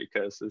of here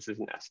because this is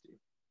nasty.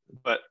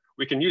 But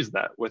we can use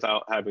that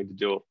without having to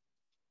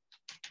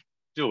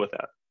deal with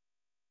that.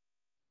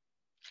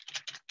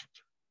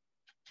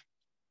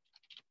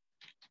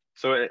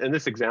 So in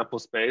this example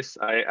space,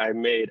 I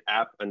made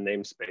app a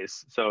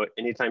namespace. So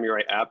anytime you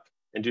write app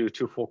and do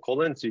 2 full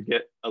colons, you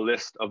get a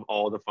list of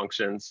all the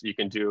functions you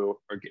can do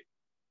or get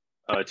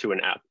to an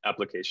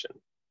application.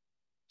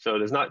 So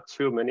there's not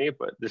too many,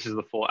 but this is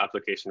the full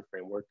application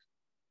framework.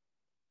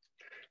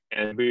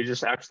 And we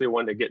just actually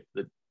want to get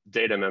the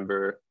data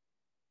member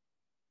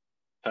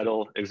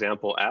pedal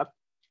example app.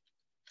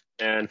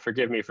 And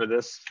forgive me for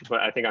this,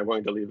 but I think I'm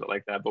going to leave it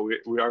like that. But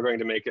we are going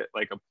to make it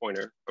like a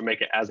pointer, or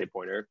make it as a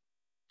pointer.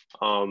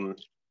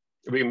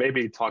 We can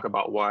maybe talk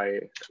about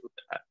why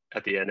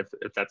at the end,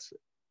 if that's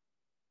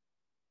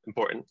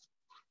important.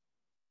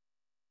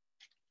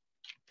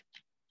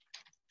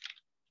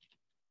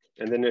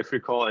 And then if we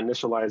call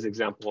initialize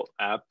example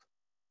app,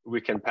 we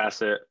can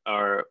pass it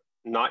our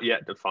not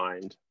yet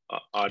defined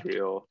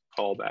audio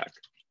callback.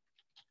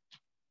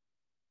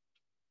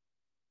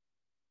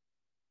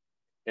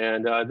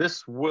 And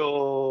this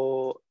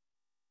we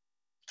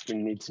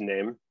need to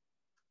name.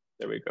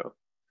 There we go.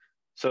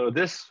 So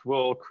this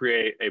will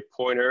create a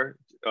pointer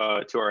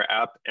to our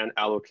app and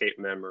allocate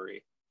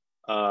memory.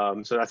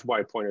 So that's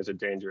why pointers are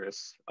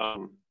dangerous.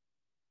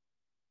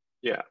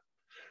 Yeah.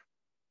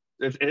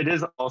 It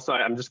is also,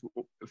 I'm just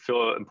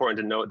feel important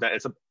to note that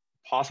it's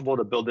possible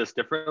to build this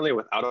differently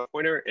without a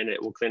pointer, and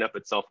it will clean up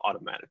itself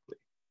automatically.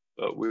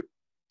 But we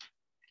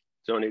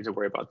don't need to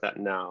worry about that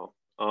now.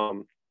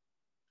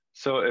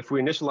 So if we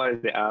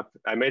initialize the app,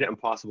 I made it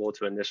impossible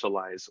to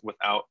initialize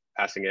without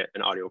passing it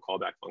an audio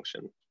callback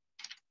function.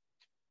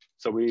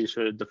 So we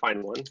should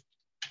define one.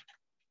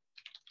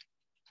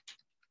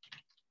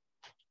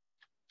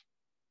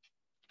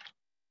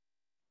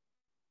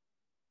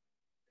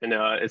 And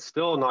it's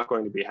still not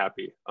going to be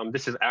happy.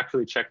 This is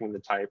actually checking the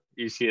type.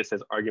 You see it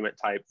says argument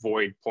type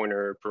void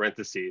pointer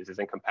parentheses is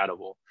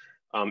incompatible.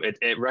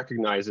 It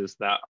recognizes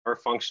that our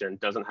function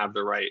doesn't have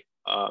the right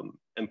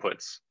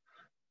inputs.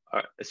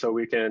 So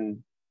we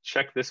can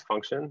check this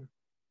function.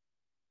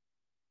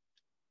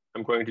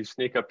 I'm going to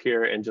sneak up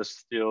here and just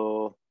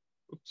steal,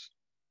 oops.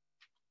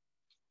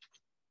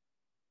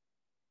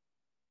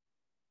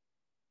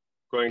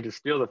 Going to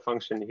steal the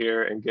function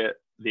here and get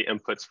the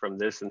inputs from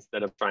this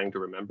instead of trying to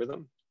remember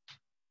them.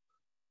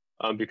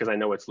 Because I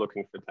know it's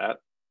looking for that.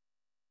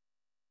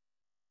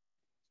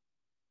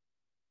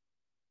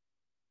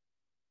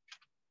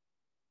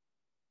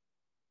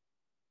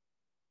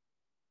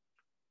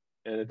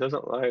 And it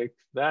doesn't like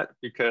that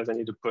because I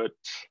need to put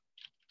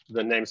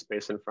the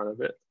namespace in front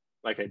of it,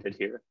 like I did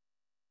here.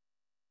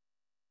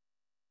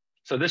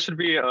 So this should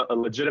be a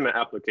legitimate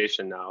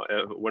application now.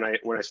 When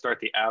I start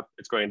the app,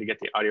 it's going to get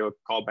the audio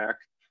callback.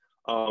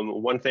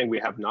 One thing we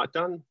have not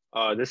done,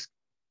 this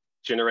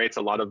generates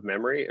a lot of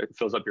memory. It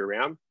fills up your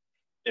RAM.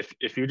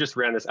 If you just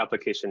ran this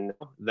application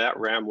now, that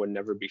RAM would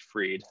never be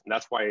freed. And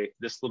that's why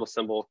this little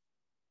symbol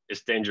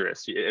is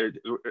dangerous. It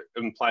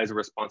implies a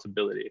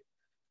responsibility.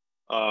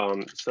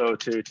 So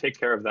to take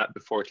care of that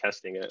before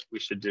testing it, we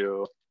should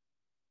do,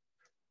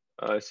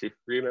 let's see,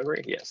 free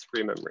memory? Yes,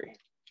 free memory.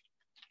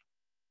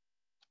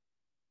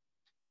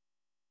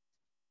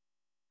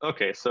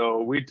 Okay,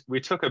 so we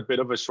took a bit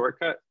of a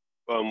shortcut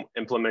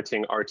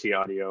implementing RT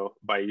audio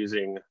by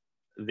using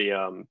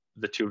the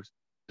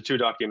two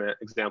document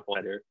example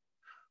header.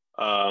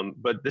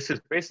 But this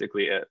is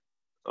basically it.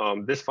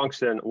 This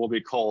function will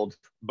be called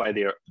by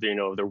the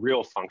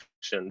real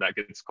function that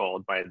gets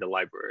called by the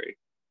library.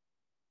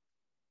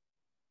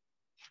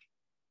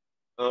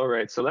 All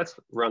right, so let's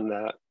run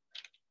that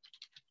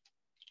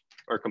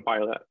or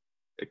compile that.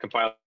 It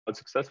compiled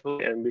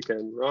successfully, and we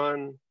can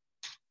run.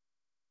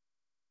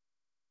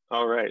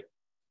 All right.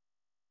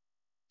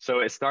 So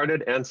it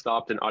started and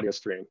stopped an audio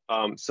stream.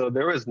 So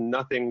there was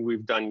nothing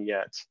we've done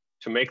yet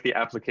to make the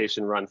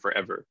application run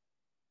forever.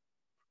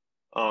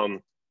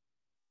 And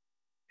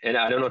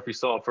I don't know if you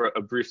saw, for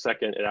a brief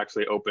second, it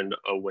actually opened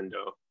a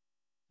window.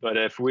 But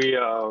if we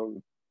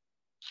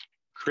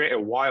create a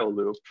while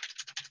loop,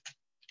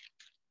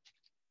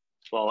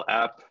 well,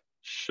 app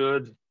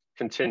should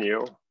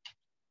continue.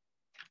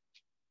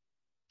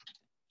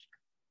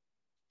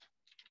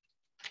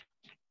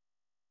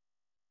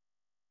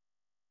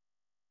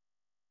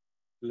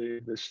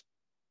 Leave this.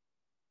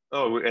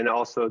 Oh, and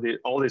also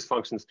all these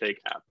functions take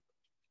app.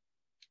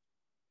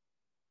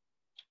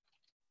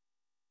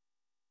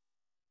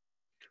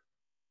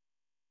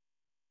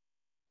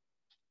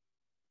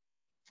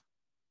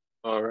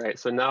 All right,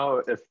 so now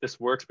if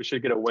this works, we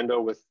should get a window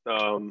with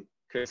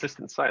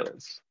consistent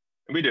silence,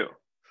 and we do.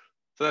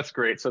 So that's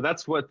great. So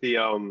that's what the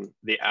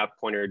app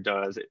pointer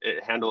does.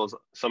 It handles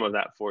some of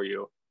that for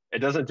you. It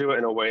doesn't do it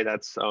in a way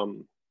that's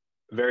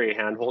very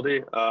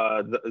handholdy.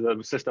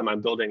 The system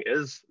I'm building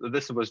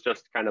this was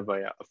just kind of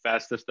a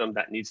fast system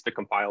that needs to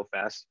compile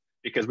fast,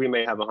 because we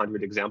may have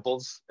 100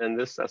 examples in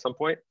this at some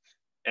point,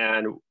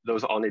 and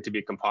those all need to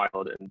be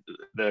compiled, and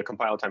the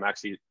compile time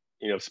actually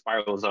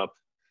spirals up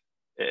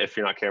if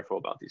you're not careful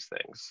about these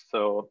things.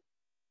 So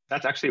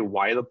that's actually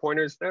why the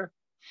pointer is there.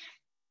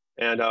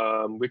 And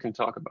we can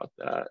talk about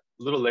that a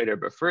little later.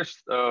 But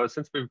first,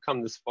 since we've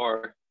come this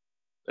far,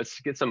 let's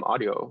get some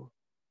audio.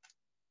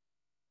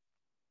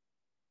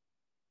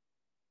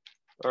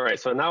 All right,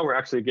 so now we're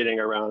actually getting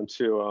around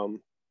to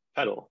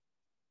pedal.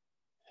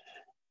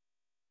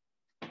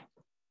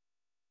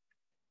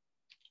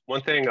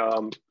 One thing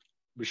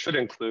we should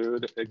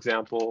include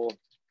example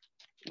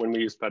when we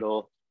use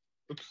pedal,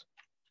 oops,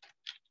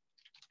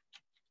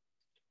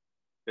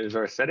 is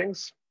our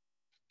settings.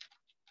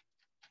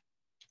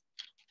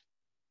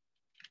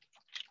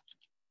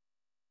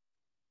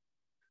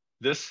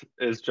 This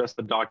is just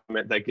a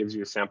document that gives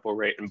you sample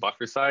rate and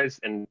buffer size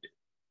and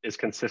is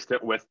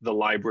consistent with the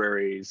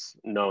library's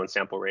known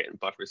sample rate and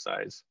buffer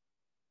size.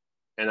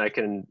 And I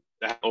can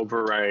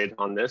override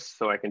on this,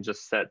 so I can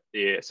just set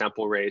the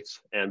sample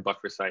rates and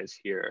buffer size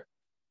here.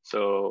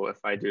 So if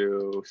I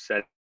do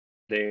settings,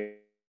 I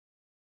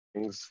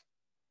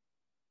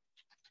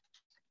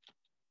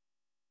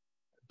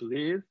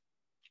believe,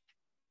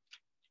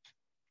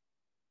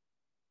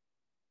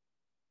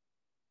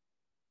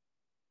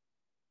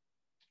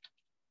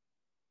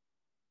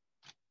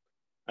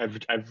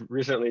 I've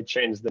recently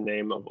changed the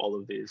name of all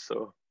of these,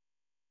 so.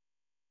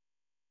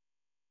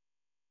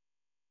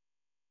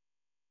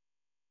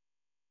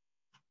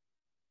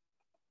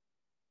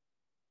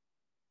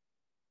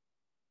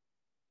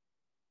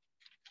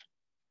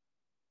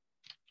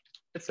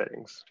 It's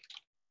settings.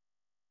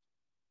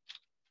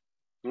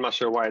 I'm not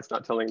sure why it's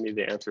not telling me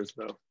the answers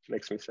though.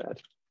 Makes me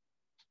sad.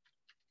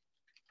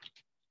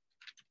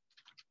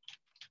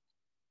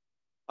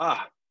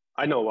 Ah,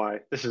 I know why.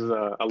 This is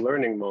a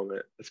learning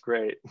moment. It's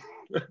great.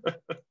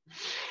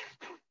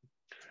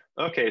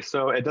 Okay,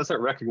 so it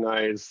doesn't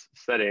recognize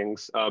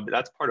settings, but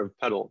that's part of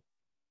pedal.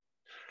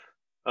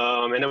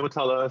 And it will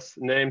tell us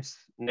name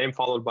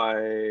followed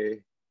by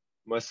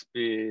must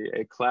be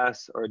a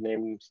class or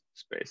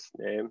namespace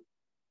name.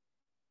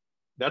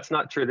 That's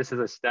not true. This is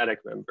a static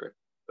member.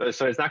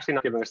 So it's actually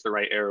not giving us the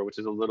right error, which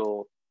is a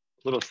little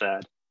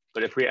sad.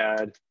 But if we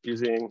add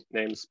using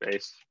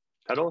namespace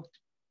pedal,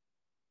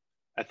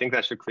 I think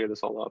that should clear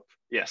this all up.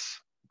 Yes,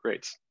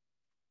 great.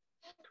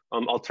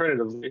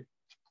 Alternatively,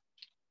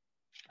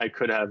 I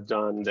could have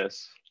done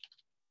this.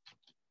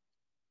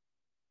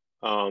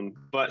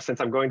 But since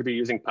I'm going to be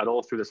using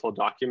pedal through this whole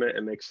document,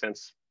 it makes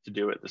sense to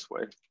do it this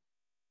way.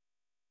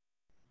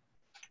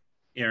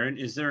 Aaron,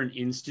 is there an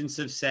instance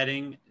of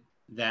setting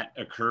that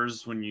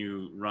occurs when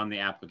you run the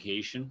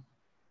application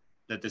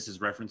that this is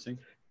referencing?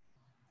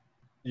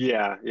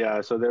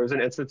 Yeah. So there was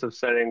an instance of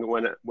setting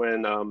when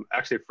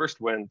actually first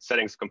when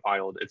settings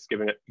compiled, it's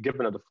given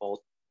a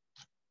default,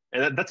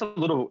 and that's a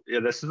little,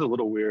 yeah, this is a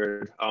little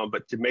weird.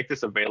 But to make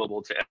this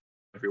available to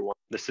everyone,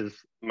 this is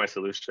my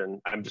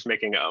solution. I'm just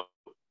making a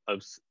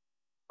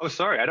oh,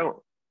 sorry, I don't.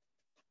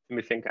 Let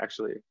me think.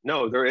 Actually,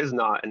 no, there is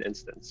not an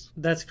instance.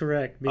 That's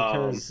correct,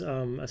 Um, because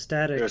a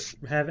static there's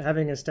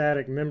having a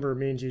static member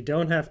means you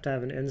don't have to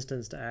have an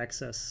instance to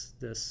access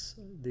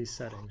these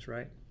settings,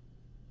 right?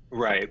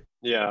 right.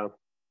 Yeah.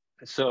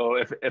 So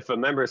if a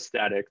member is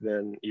static,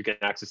 then you can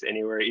access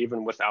anywhere,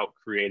 even without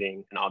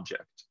creating an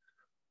object.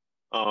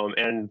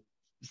 And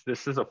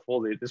there's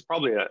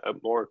probably a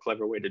more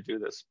clever way to do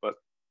this, but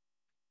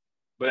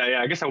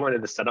I guess I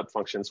wanted the setup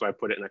function, so I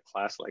put it in a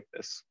class like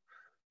this.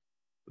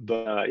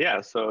 But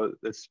yeah, so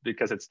it's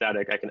because it's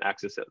static, I can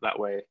access it that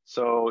way.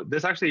 So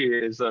this actually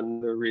is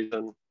another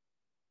reason.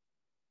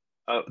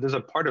 There's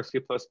a part of C++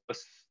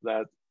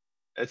 that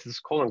it's this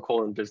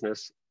colon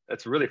business.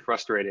 It's really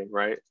frustrating,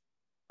 right?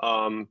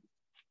 Um,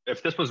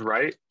 if this was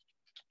right,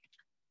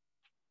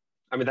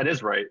 I mean, that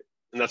is right.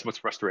 And that's what's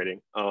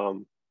frustrating.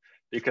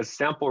 Because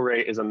sample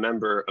rate is a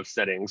member of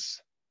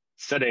settings.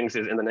 Settings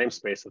is in the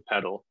namespace of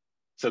pedal.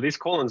 So these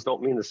colons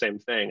don't mean the same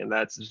thing. And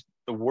that's just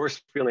the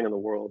worst feeling in the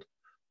world.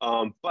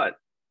 But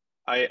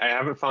I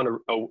haven't found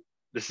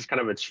this is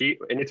kind of a cheat.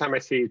 Anytime I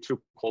see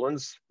two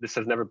colons, this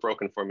has never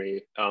broken for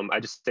me. I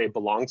just say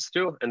belongs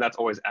to, and that's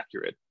always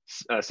accurate.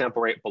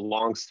 Sample rate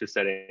belongs to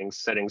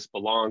settings, settings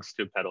belongs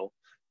to pedal,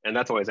 and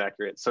that's always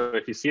accurate. So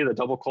if you see the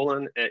double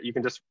colon, you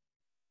can just,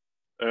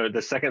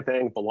 the second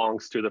thing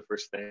belongs to the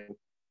first thing,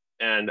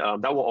 and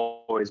that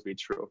will always be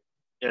true.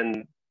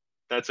 And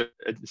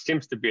it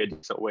seems to be a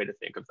decent way to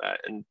think of that,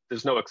 and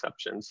there's no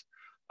exceptions.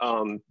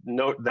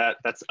 Note that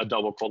that's a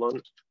double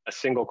colon. A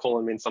single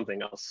colon means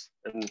something else,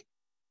 and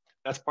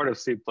that's part of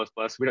C++.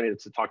 We don't need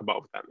to talk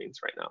about what that means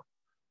right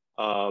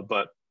now.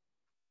 But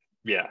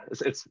yeah,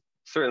 it's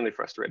certainly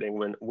frustrating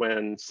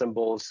when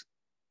symbols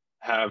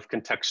have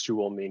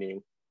contextual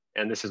meaning,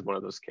 and this is one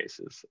of those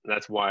cases. And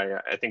that's why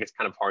I think it's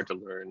kind of hard to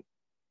learn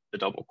the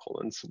double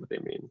colons, what they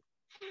mean.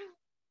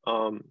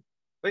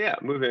 But yeah,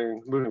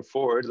 moving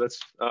forward, let's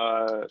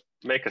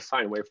make a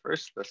sine wave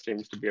first. That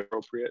seems to be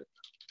appropriate.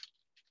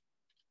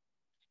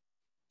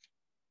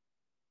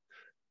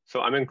 So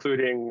I'm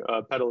including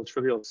pedal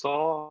trivial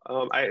saw.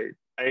 I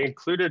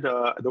included,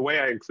 the way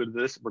I included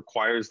this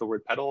requires the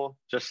word pedal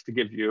just to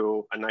give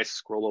you a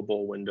nice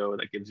scrollable window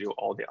that gives you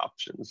all the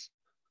options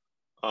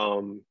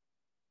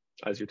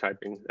as you're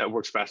typing. That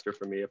works faster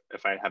for me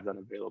if I have that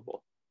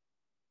available.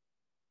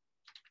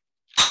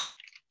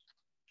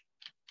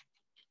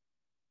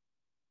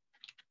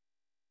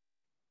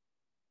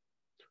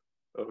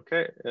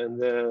 Okay, and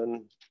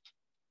then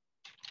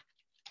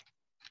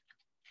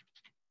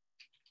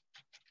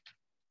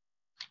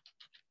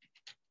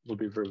will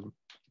be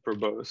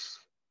verbose.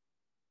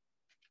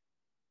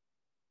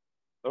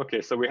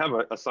 Okay, so we have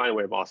a sine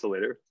wave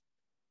oscillator,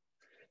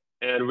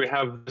 and we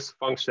have this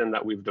function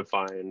that we've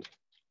defined.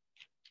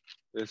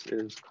 This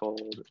is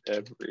called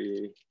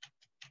every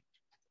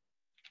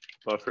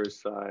buffer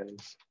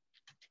size.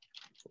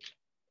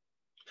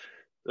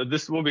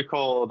 This will be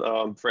called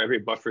for every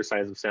buffer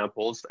size of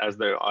samples as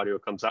the audio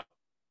comes up.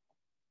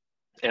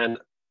 And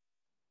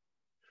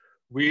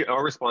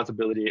our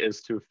responsibility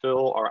is to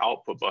fill our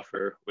output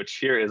buffer, which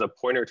here is a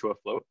pointer to a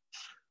float,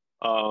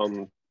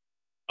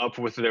 up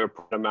with their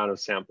amount of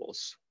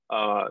samples.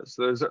 So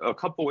there's a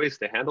couple ways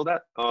to handle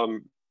that.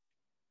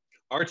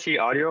 RT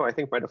audio, I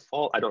think by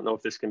default, I don't know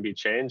if this can be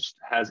changed,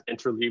 has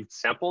interleaved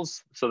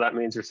samples. So that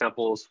means your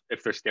samples,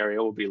 if they're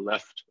stereo, will be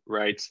left,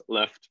 right,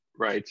 left,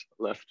 right,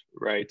 left,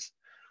 right.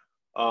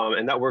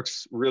 And that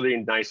works really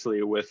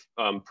nicely with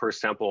per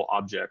sample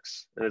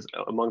objects. And it's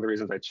among the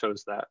reasons I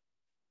chose that.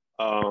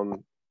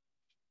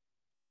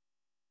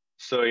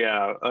 So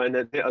yeah, and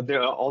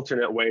the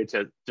alternate way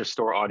to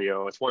store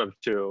audio, it's one of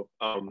two,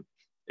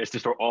 is to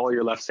store all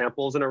your left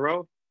samples in a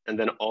row and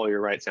then all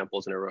your right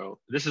samples in a row.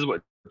 This is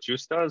what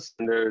Juice does,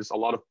 and there's a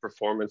lot of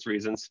performance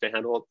reasons to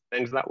handle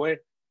things that way,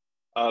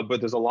 but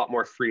there's a lot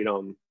more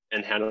freedom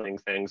in handling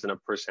things in a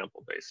per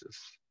sample basis,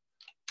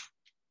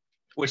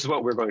 which is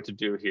what we're going to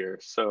do here.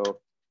 So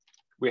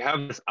we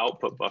have this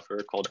output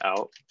buffer called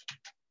out.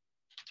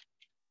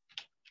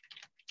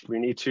 We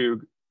need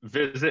to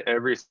visit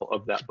every cell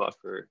of that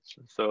buffer.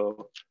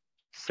 So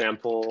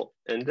sample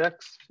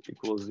index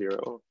equals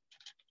 0.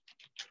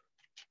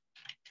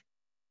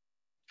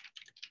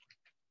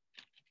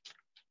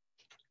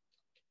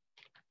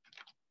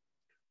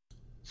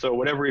 So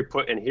whatever we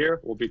put in here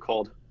will be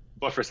called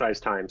buffer size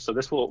times. So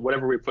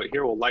whatever we put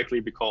here will likely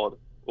be called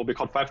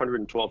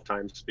 512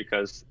 times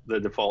because the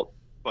default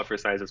buffer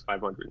size is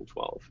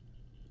 512.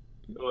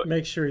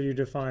 Make sure you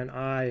define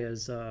I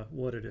as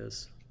what it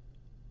is.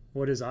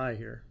 What is I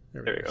here?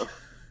 There you go.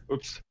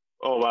 Oops.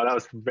 Oh, wow, that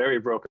was very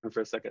broken for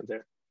a second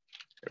there.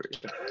 There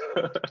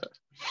we go.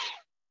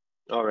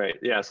 All right,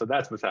 yeah, so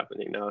that's what's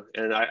happening now.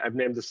 And I've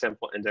named the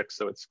sample index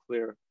so it's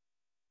clear.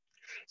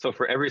 So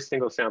for every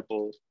single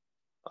sample,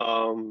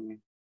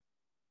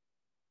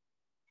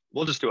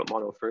 we'll just do it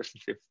mono first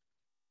and see if,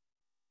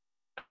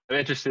 I'm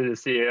interested to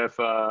see if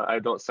I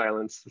don't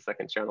silence the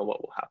second channel,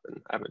 what will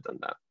happen. I haven't done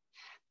that.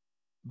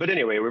 But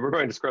anyway, we're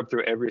going to scrub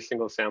through every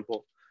single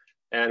sample,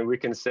 and we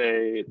can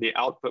say the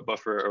output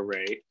buffer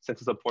array,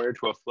 since it's a pointer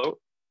to a float,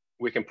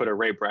 we can put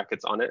array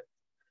brackets on it,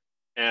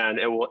 and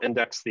it will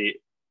index the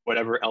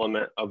whatever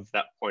element of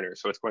that pointer.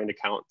 So it's going to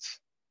count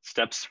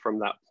steps from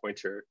that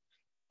pointer.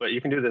 But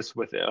you can do this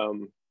with,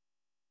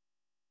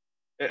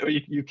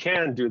 you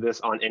can do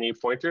this on any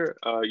pointer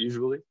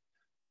usually,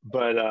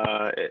 but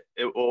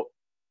it will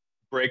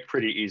break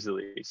pretty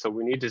easily. So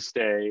we need to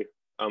stay,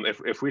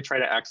 if we try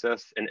to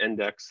access an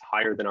index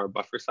higher than our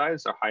buffer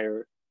size or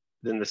higher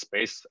than the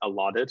space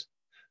allotted,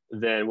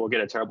 then we'll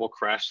get a terrible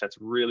crash that's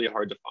really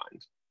hard to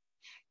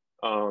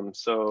find.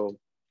 So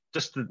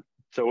just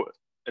to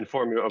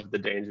inform you of the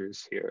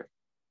dangers here.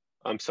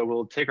 So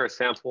we'll take our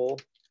sample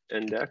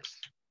index,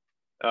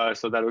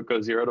 so that would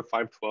go 0 to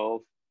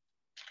 512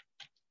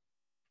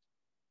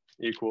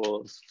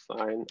 equals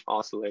sign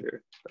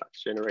oscillator dot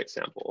generate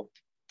sample.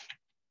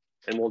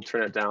 And we'll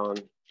turn it down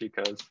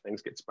because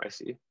things get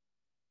spicy.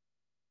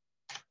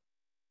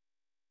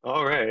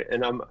 All right,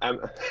 and I'm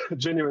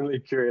genuinely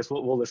curious.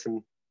 We'll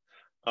listen.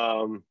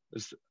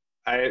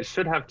 I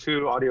should have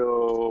 2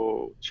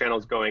 audio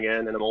channels going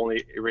in, and I'm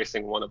only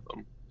erasing one of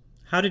them.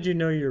 How did you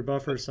know your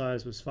buffer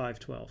size was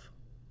 512?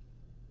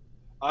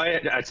 I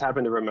just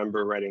happen to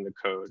remember writing the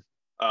code,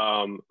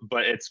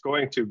 but it's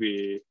going to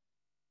be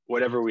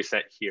whatever we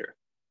set here.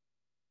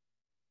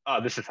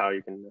 This is how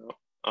you can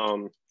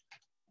know.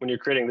 When you're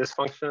creating this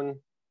function,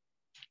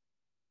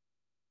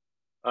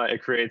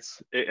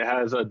 it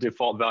has a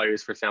default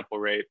values for sample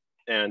rate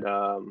and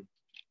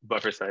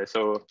buffer size.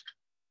 So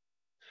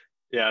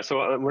yeah,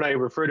 so when I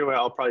refer to it,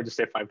 I'll probably just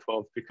say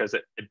 512 because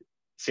it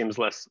seems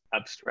less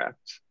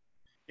abstract.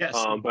 Yes.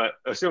 But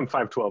assume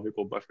 512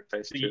 equal buffer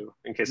size too,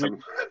 in case I'm.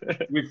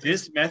 With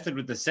this method,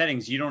 with the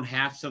settings, you don't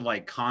have to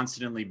like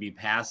constantly be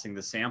passing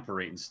the sample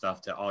rate and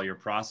stuff to all your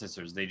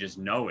processors. They just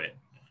know it,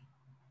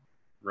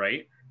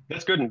 right?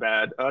 That's good and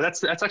bad.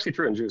 That's actually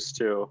true in Juice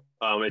too.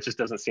 It just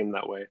doesn't seem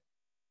that way.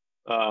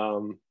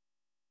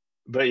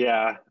 But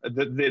yeah,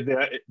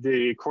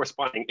 the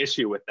corresponding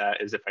issue with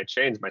that is if I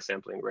change my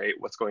sampling rate,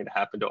 what's going to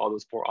happen to all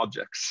those poor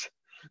objects?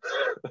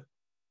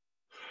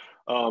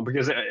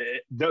 Because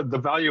the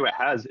value it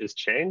has is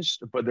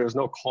changed, but there's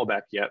no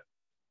callback yet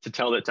to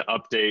tell it to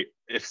update.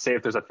 If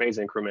there's a phase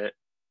increment,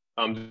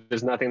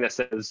 there's nothing that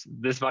says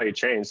this value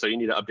changed, so you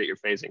need to update your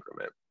phase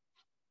increment.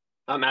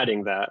 I'm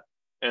adding that.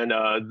 And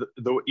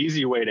the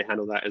easy way to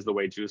handle that is the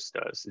way Juice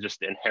does.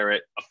 Just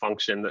inherit a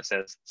function that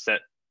says set,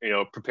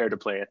 prepare to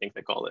play, I think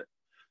they call it.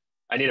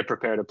 I need a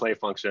prepare to play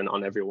function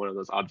on every one of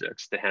those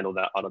objects to handle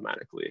that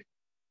automatically.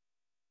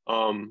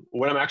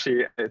 What I'm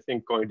actually, I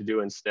think, going to do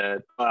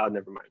instead,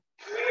 never mind.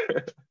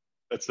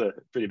 That's a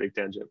pretty big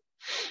tangent.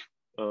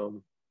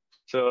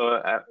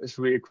 So as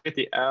we create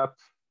the app,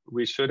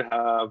 we should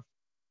have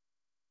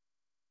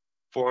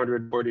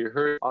 440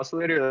 Hertz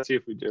oscillator. Let's see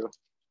if we do.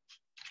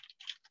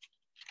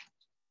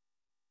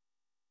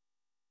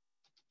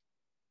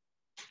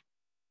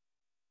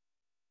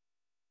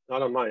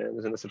 Not on my end,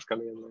 unless it's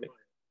coming in late.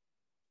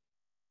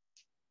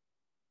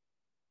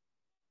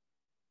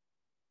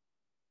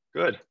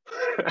 Good.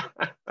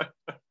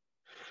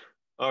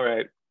 All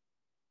right.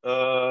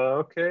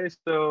 Okay,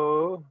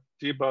 so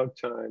debug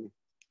time.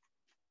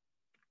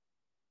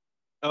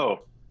 Oh,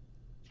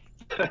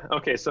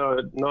 okay, so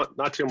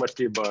not too much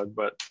debug,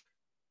 but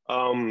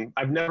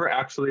I've never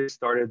actually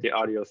started the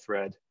audio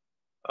thread.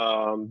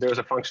 There's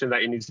a function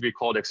that needs to be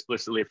called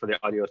explicitly for the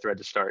audio thread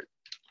to start.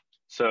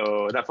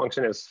 So that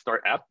function is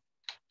start app.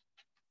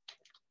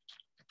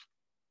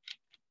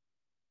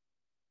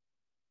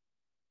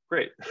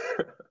 Great.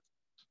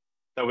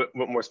 That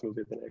went more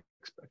smoothly than I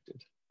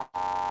expected.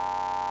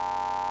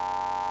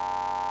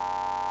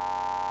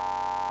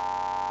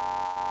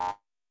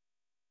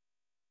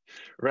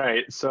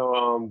 Right,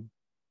 so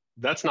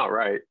that's not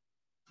right.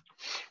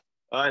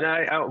 And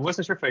I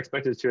wasn't sure if I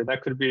expected to.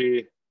 That could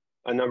be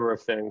a number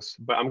of things,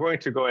 but I'm going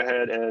to go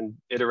ahead and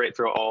iterate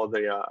through all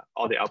the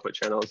output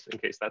channels in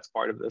case that's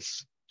part of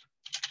this.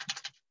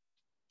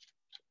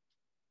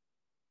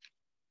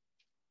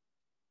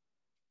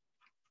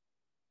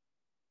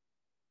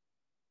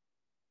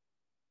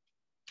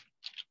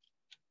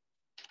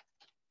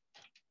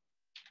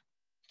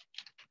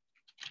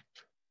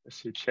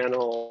 Let's see,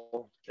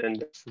 channel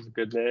index is a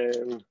good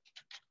name.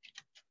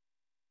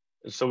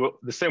 So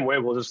the same way,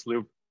 we'll just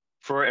loop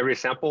for every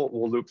sample,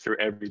 we'll loop through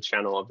every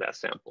channel of that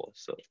sample.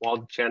 So while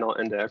the channel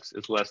index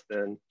is less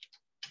than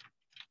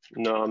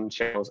num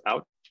channels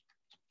out,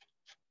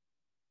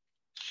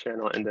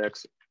 channel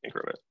index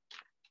increment.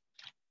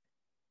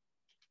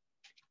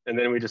 And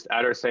then we just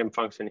add our same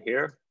function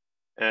here.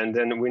 And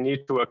then we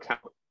need to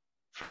account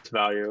for this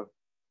value.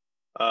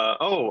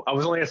 Oh, I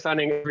was only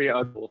assigning every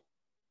other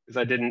because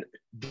I didn't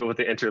deal with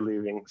the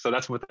interleaving. So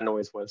that's what the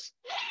noise was.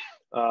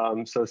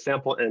 So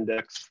sample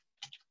index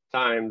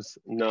times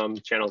num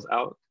channels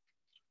out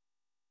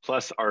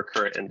plus our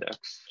current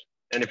index.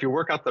 And if you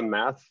work out the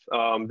math,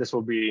 this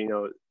will be,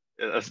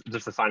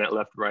 just assign it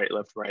left, right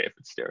if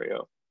it's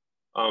stereo.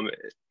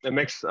 It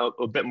makes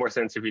a bit more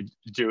sense if you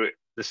do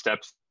the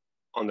steps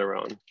on their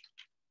own.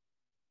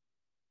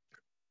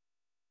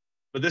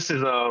 But this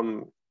is,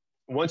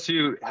 once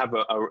you have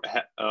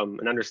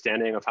an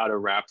understanding of how to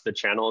wrap the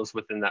channels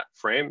within that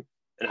frame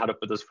and how to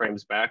put those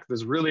frames back,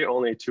 there's really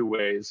only two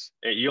ways.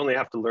 You only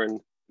have to learn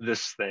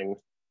this thing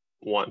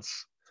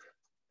once.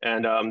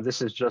 And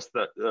this is just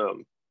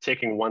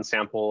taking one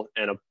sample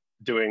and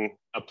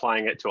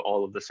applying it to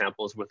all of the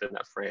samples within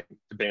that frame,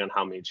 depending on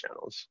how many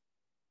channels.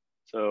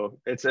 So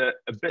it's a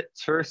bit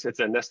terse, it's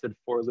a nested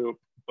for loop,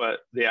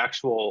 but the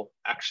actual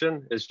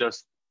action is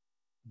just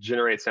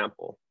generate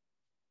sample.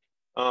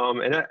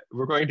 And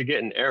we're going to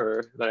get an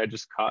error that I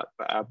just caught,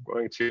 but I'm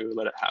going to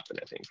let it happen,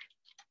 I think.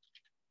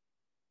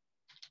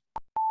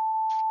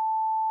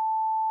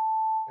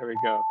 There we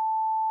go.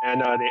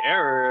 And the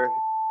error,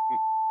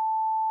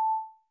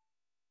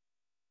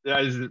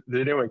 did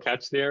anyone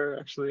catch the error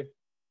actually?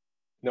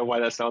 Know why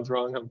that sounds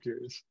wrong? I'm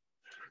curious.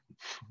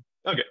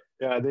 Okay,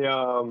 yeah,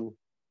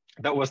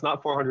 that was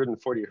not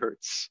 440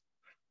 Hertz.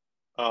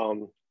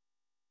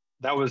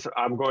 That was,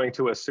 I'm going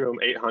to assume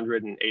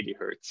 880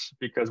 Hertz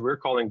because we're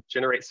calling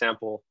generate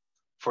sample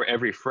for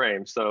every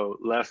frame. So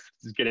left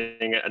is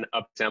getting an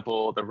up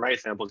sample, the right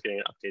sample is getting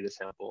an updated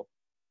sample.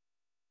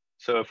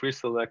 So if we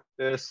select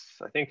this,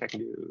 I think I can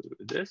do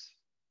this.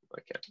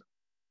 I can't.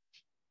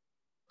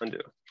 Undo.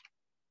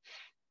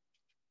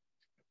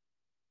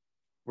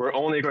 We're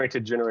only going to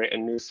generate a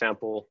new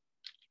sample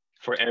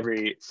for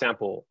every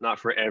sample, not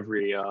for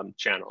every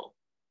channel.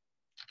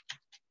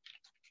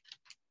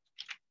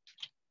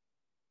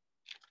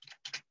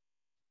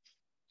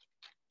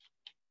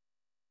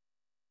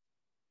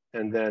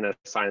 And then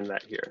assign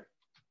that here.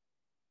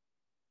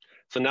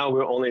 So now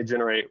we'll only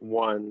generate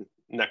one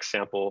next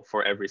sample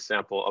for every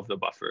sample of the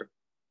buffer.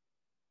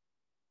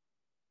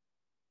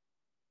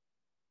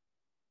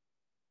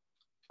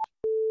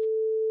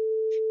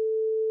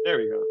 There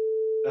we go.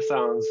 That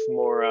sounds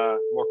more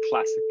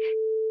classic.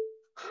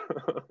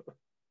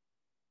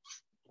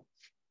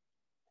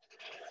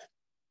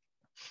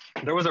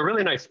 There was a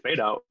really nice fade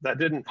out that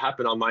didn't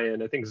happen on my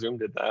end. I think Zoom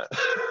did that.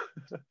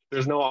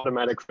 There's no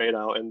automatic fade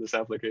out in this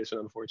application,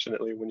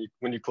 unfortunately.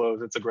 When you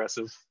close, it's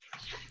aggressive.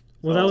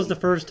 Well, that was the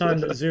first time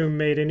that Zoom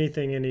made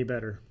anything any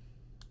better.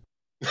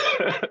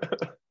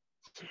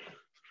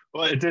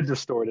 Well, it did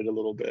distort it a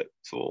little bit,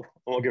 so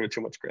I won't give it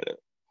too much credit.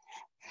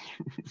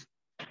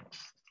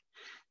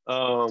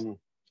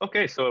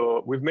 Okay,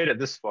 so we've made it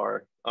this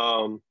far.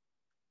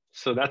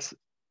 So that's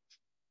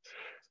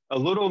a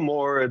little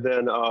more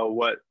than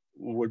what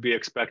would be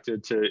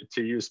expected to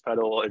use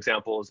pedal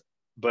examples,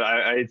 but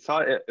I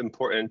thought it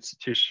important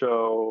to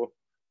show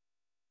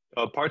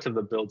parts of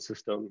the build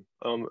system.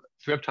 Do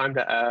we have time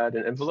to add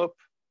an envelope?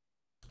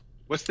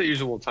 What's the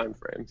usual time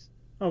frame?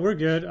 Oh, we're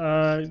good.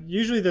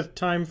 Usually the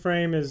time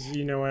frame is,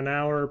 an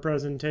hour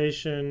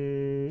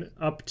presentation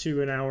up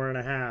to an hour and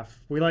a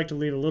half. We like to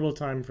leave a little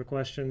time for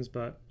questions,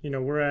 but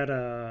we're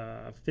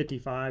at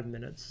 55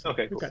 minutes.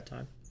 Okay, we've got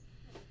time.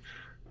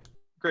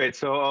 Great.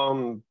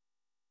 So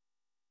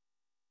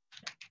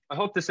I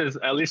hope this is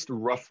at least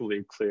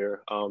roughly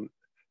clear.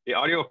 The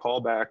audio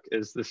callback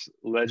is this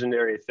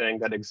legendary thing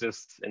that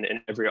exists in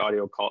every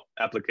audio call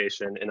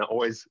application, and it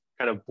always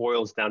kind of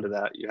boils down to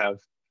that. You have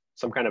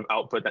some kind of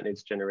output that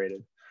needs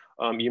generated.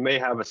 You may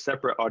have a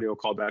separate audio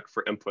callback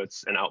for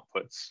inputs and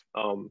outputs,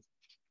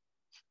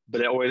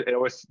 but it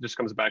always just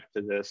comes back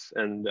to this.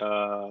 And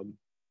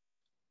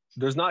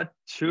there's not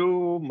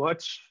too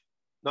much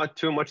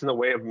in the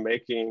way of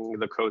making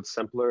the code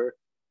simpler,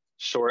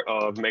 short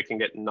of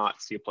making it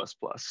not C++,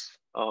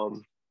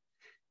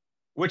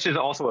 which is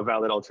also a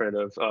valid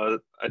alternative. I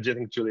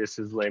think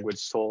Julius's language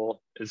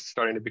Soul is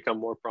starting to become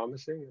more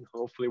promising, and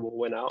hopefully will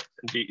win out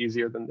and be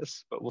easier than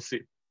this, but we'll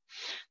see.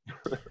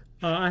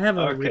 I have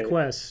a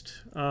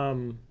request.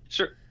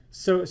 Sure.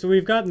 So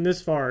we've gotten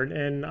this far,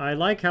 and I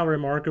like how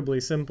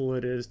remarkably simple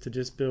it is to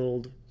just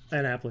build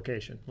an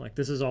application. Like,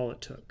 this is all it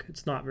took.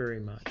 It's not very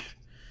much.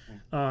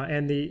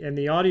 And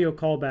the audio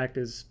callback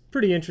is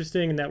pretty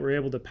interesting in that we're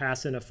able to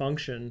pass in a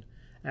function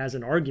as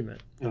an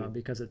argument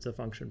because it's a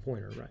function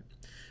pointer, right?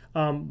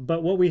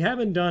 But what we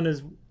haven't done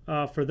is,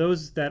 for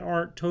those that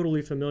aren't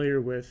totally familiar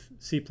with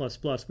C++,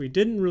 we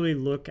didn't really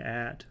look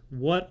at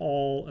what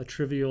all a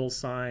trivial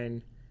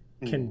sign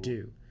can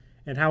do,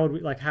 and how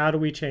do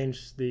we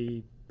change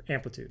the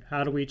amplitude?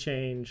 How do we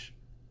change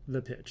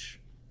the pitch?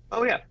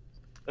 Oh yeah,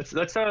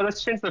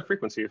 let's change the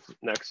frequency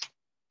next.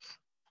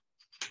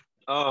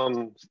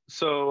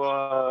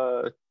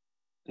 So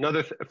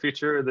another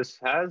feature this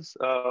has,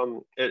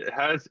 it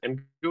has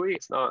MGUI.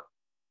 It's not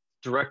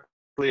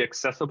directly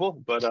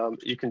accessible, but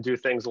you can do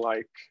things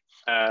like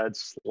add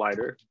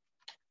slider.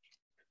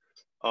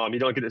 You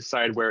don't get to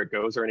decide where it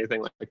goes or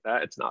anything like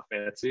that. It's not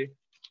fancy,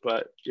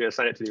 but you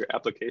assign it to your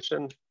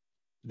application.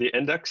 The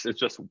index is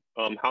just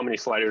how many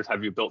sliders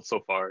have you built so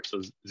far,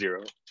 so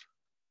 0.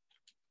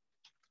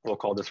 We'll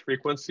call this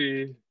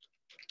frequency,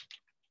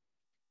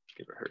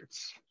 give it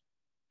Hertz,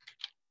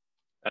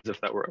 as if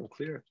that were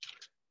unclear.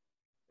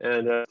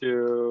 And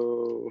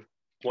do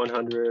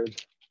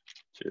 100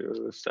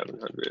 to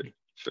 700,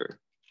 sure.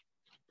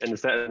 And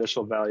set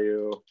initial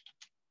value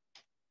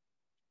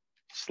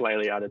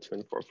slightly out of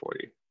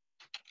 2440.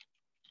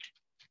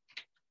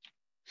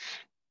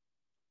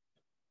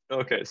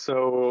 Okay,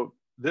 so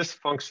this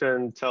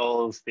function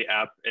tells the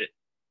app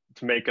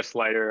to make a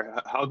slider.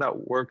 How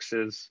that works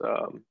is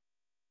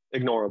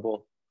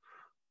ignorable.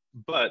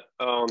 But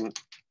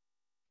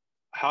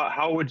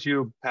how would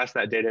you pass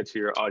that data to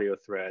your audio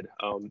thread?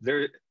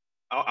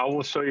 I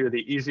will show you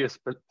the easiest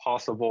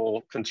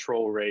possible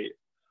control rate.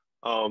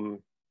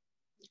 That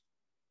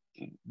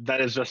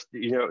is just,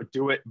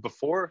 do it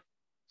before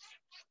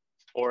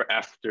or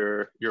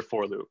after your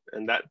for loop.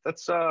 And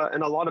that's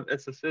in a lot of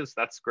instances,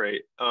 that's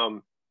great.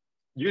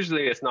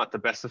 Usually it's not the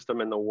best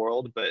system in the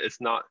world, but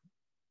it's not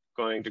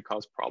going to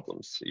cause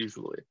problems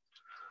usually.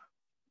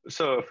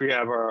 So if we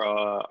have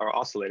our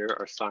oscillator,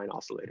 our sine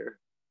oscillator,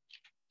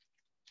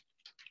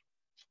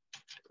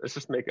 let's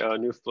just make a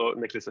new float,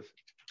 make this as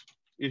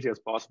easy as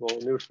possible.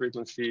 New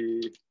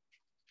frequency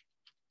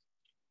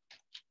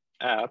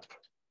app,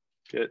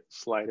 get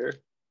slider.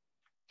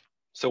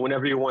 So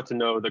whenever you want to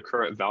know the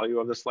current value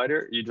of the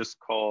slider, you just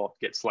call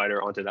get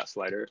slider onto that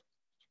slider.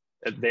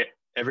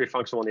 Every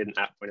function will need an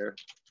app pointer.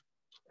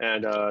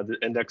 And the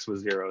index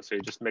was 0. So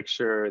you just make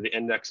sure the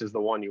index is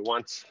the one you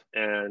want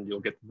and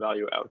you'll get the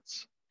value out.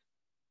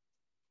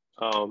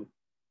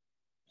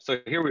 So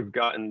here we've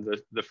gotten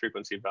the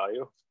frequency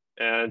value.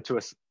 And to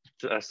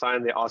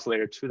assign the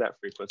oscillator to that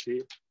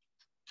frequency,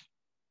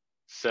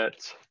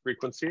 set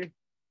frequency,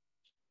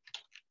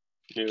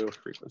 new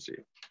frequency.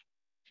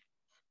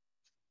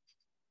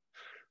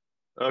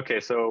 Okay,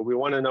 so we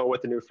want to know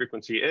what the new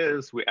frequency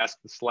is. We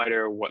ask the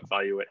slider what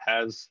value it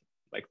has,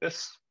 like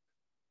this.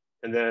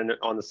 And then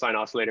on the sine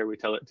oscillator, we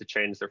tell it to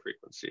change the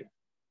frequency.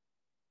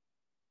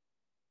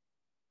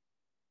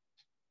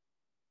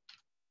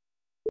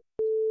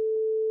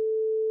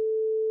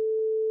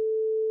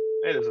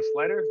 Hey, there's a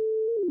slider.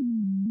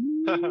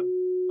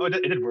 Oh,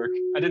 it did work.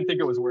 I didn't think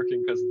it was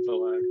working because of the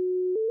lag.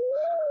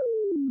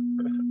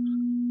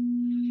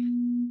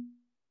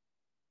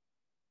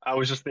 I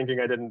was just thinking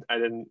I didn't,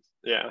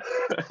 yeah,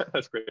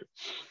 that's great.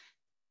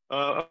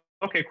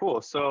 Okay,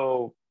 cool.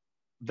 So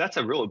that's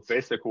a real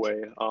basic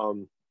way.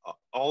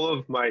 All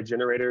of my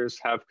generators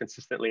have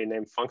consistently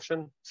named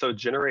function. So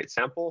generate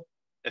sample,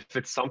 if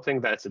it's something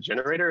that's a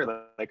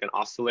generator, like an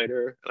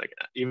oscillator, like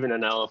even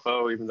an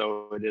LFO, even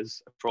though it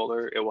is a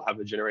controller, it will have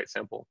a generate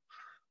sample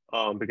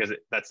because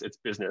that's its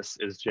business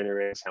is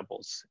generating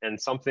samples. And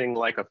something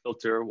like a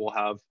filter will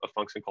have a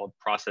function called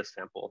process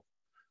sample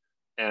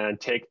and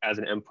take as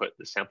an input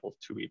the sample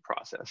to be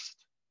processed.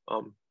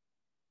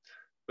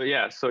 But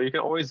yeah, so you can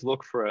always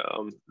look for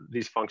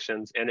these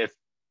functions. And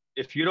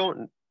if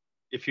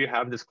you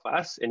have this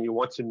class and you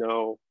want to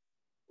know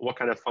what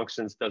kind of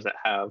functions does it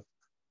have,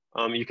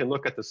 you can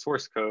look at the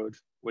source code,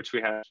 which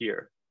we have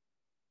here.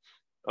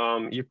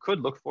 You could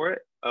look for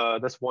it.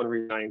 That's one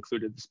reason I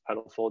included this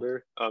pedal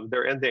folder.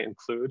 They're in the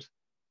include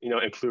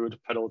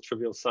pedal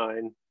trivial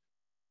sine.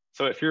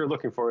 So if you're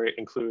looking for it,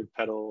 include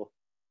pedal,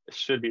 it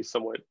should be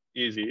somewhat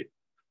easy.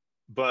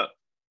 But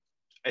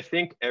I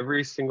think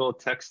every single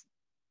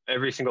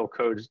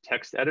code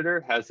text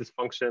editor has this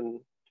function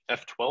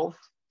F12.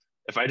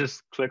 If I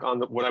just click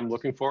on what I'm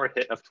looking for,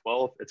 hit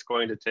F12, it's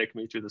going to take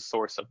me to the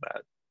source of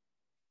that.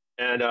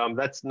 And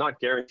that's not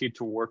guaranteed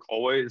to work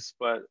always,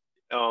 but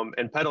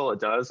in pedal it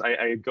does.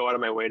 I go out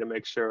of my way to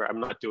make sure I'm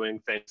not doing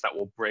things that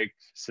will break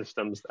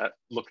systems that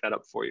look that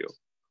up for you.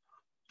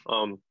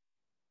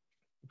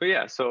 But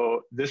yeah,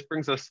 so this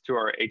brings us to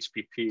our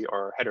HPP,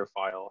 our header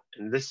file.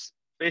 And this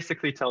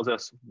basically tells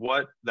us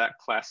what that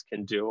class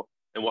can do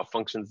and what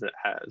functions it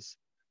has.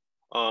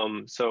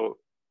 So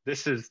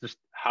this is just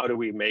how do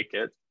we make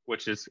it,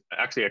 which is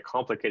actually a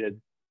complicated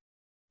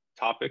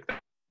topic that I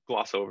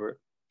gloss over.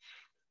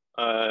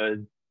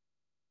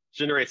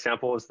 Generate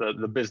sample is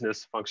the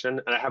business function.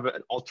 And I have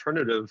an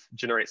alternative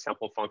generate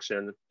sample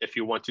function if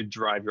you want to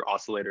drive your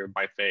oscillator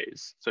by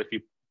phase. So if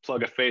you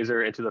plug a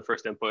phasor into the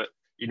first input,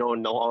 you no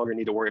longer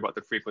need to worry about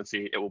the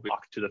frequency. It will be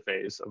locked to the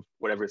phase of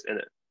whatever's in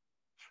it.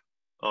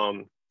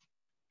 And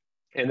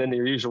then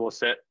your usual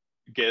set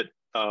get.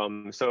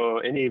 So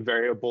any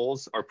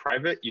variables are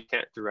private, you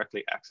can't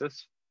directly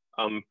access,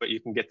 but you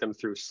can get them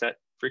through set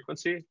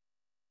frequency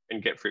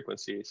and get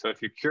frequency. So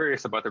if you're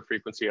curious about the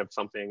frequency of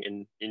something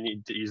and you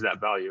need to use that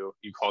value,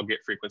 you call get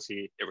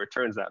frequency, it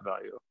returns that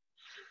value.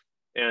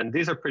 And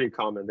these are pretty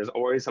common. There's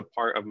always a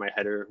part of my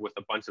header with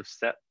a bunch of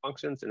set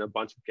functions and a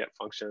bunch of get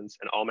functions,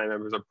 and all my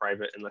members are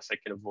private unless I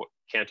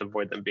can't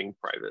avoid them being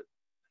private,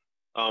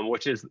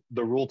 which is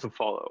the rule to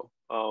follow.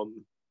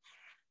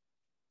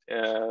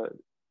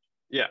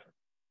 Yeah,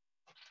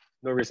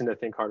 no reason to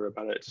think harder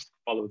about it. Just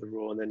follow the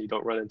rule and then you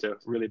don't run into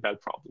really bad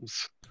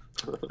problems.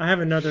 I have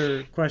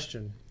another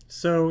question.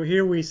 So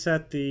here we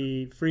set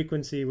the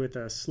frequency with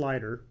a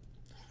slider,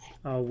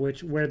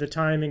 where the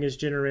timing is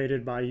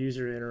generated by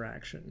user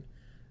interaction.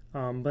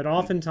 But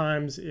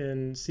oftentimes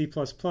in C++,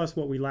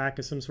 what we lack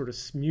is some sort of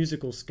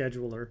musical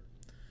scheduler.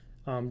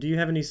 Do you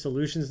have any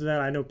solutions to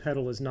that? I know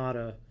Pedal is not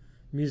a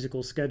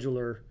musical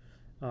scheduler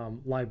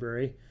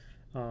library,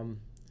 um,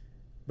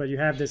 but you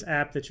have this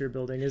app that you're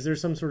building. Is there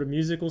some sort of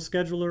musical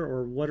scheduler,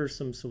 or what are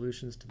some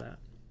solutions to that?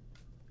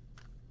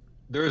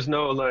 There's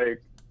no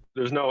like,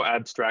 there's no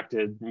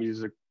abstracted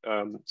music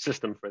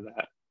system for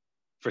that,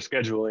 for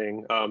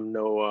scheduling.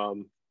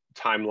 No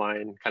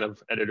timeline kind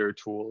of editor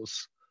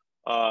tools.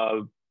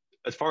 Uh,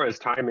 as far as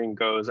timing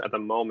goes, at the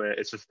moment,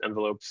 it's just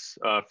envelopes,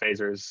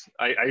 phasers.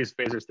 I use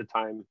phasers to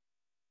time.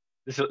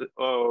 This is,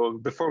 oh,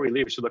 before we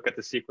leave, we should look at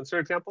the sequencer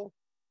example.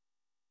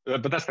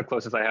 But that's the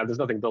closest I have. There's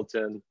nothing built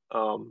in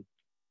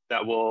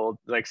that will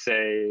like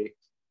say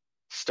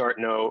start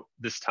note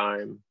this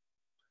time.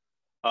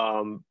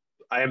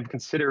 I am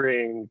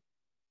considering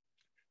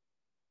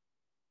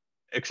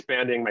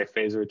expanding my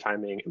phaser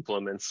timing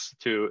implements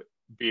to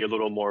be a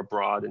little more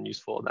broad and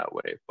useful that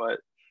way. But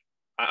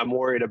I'm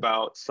worried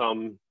about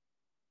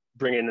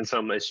bringing in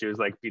some issues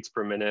like beats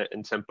per minute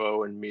and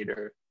tempo and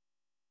meter,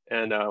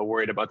 and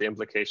worried about the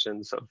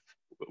implications of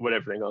what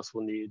everything else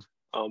will need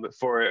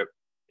for it.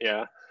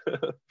 Yeah.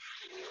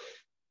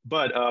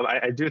 But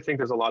I do think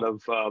there's a lot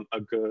of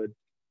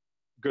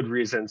good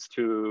reasons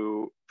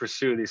to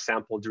pursue these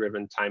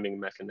sample-driven timing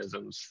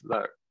mechanisms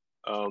that,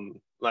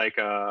 like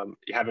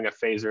having a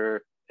phaser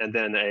and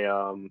then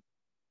a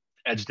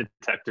edge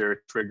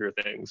detector trigger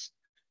things,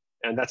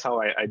 and that's how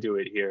I do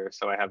it here.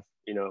 So I have,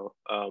 you know,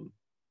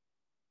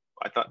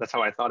 that's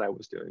how I thought I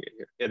was doing it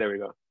here. Yeah, there we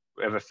go.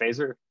 We have a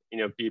phaser, you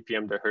know,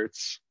 BPM to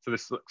hertz, so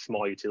this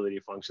small utility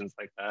functions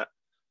like that,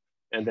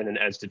 and then an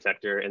edge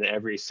detector, and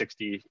every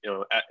 60, you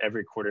know, at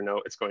every quarter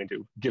note, it's going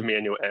to give me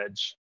a new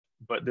edge,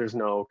 but there's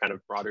no kind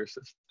of broader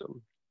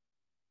system.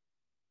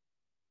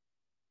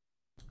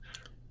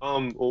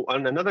 Well,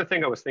 and another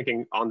thing I was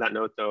thinking on that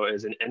note though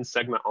is an end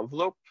segment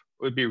envelope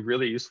would be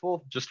really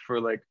useful just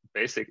for like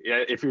basic,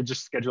 yeah, if you're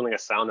just scheduling a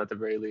sound at the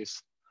very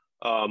least.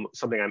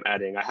 Something I'm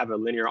adding. I have a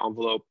linear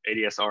envelope,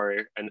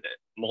 ADSR, and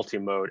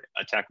multi-mode,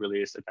 attack,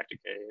 release, attack,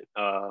 decay,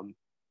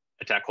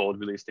 attack,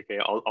 hold, release, decay,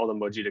 all the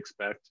modes you'd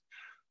expect.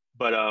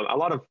 But a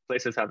lot of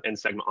places have end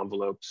segment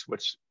envelopes,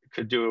 which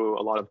could do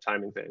a lot of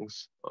timing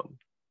things.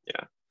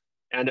 Yeah.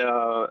 And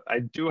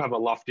I do have a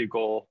lofty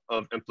goal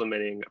of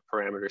implementing a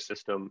parameter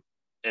system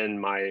in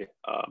my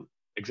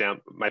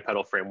my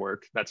pedal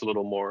framework. That's a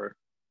little more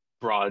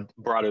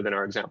broader than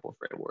our example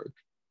framework.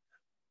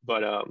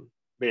 But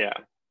yeah.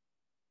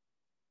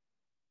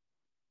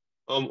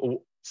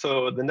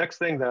 So the next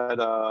thing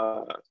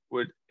that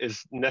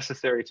is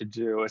necessary to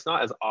do, it's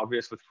not as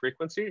obvious with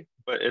frequency,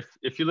 but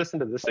if you listen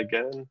to this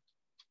again,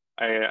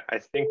 I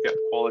think that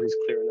quality is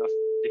clear enough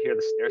to hear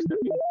the stair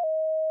stepping.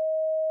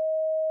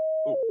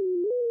 Ooh.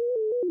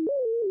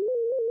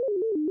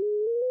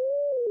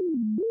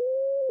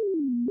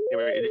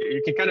 Anyway,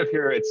 you can kind of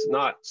hear it's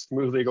not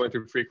smoothly going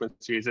through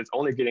frequencies. It's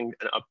only getting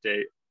an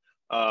update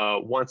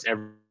once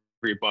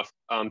every buffer.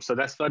 So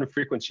that sudden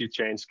frequency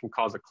change can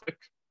cause a click,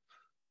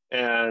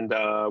 and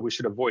we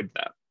should avoid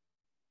that.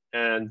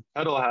 And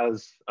Pedal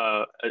has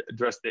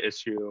addressed the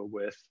issue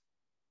with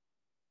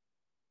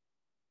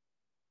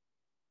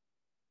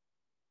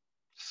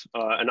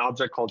an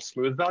object called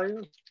smooth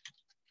value.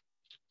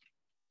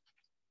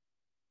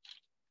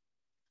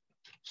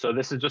 So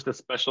this is just a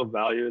special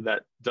value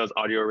that does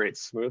audio rate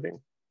smoothing.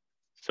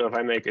 So if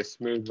I make a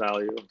smooth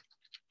value,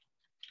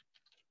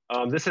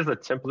 this is a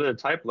templated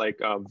type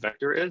like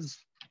vector is.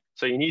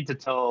 So you need to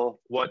tell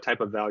what type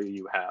of value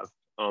you have.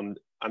 I'm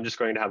just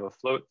going to have a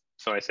float,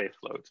 so I say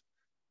float.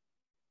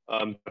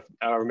 If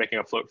we're making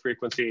a float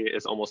frequency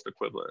is almost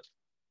equivalent.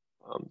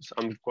 So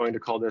I'm going to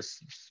call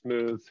this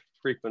smooth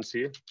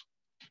frequency.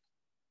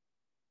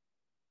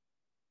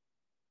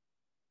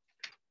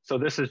 So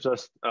this is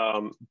just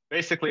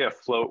basically a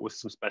float with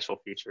some special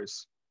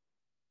features.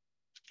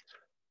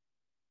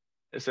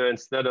 So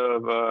instead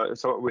of,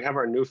 so we have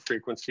our new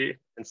frequency.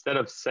 Instead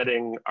of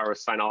setting our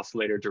sine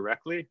oscillator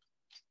directly,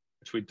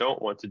 which we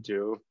don't want to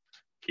do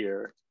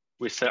here,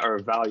 we set our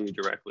value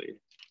directly.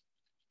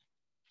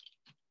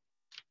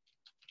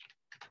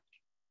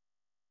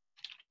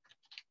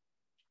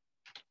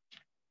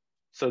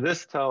 So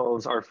this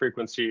tells our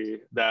frequency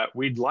that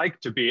we'd like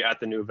to be at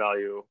the new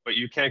value, but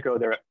you can't go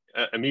there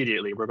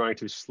immediately. We're going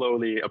to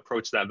slowly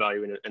approach that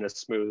value in a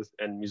smooth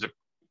and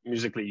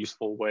musically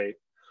useful way.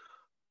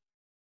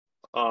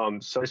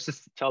 So it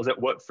just tells it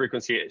what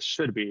frequency it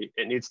should be.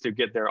 It needs to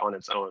get there on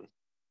its own.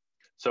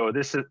 So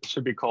this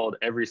should be called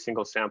every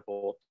single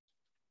sample.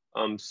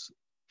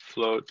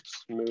 Float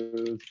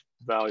smooth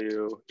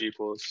value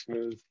equals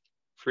smooth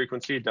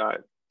frequency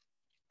dot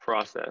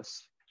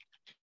process.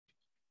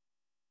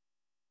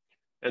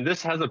 And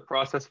this has a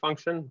process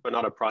function, but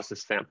not a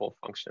process sample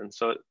function.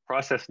 So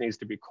process needs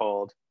to be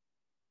called.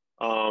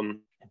 And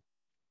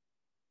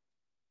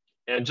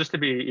just to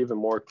be even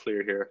more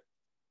clear here,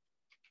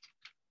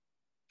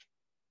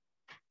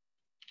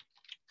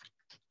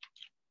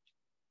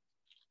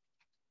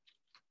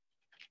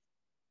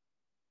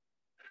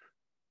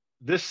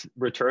 this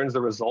returns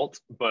the result,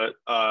 but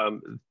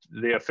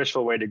the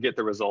official way to get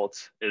the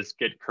results is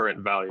get current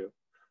value.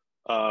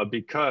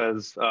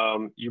 because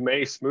you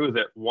may smooth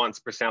it once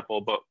per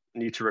sample, but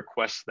need to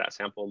request that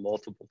sample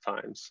multiple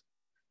times.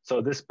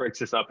 So this breaks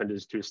this up into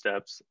 2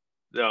 steps.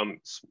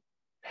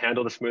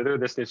 Handle the smoother.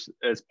 This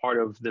is part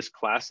of this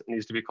class. It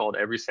needs to be called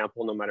every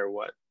sample, no matter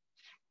what.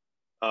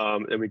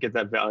 And we get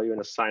that value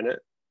and assign it.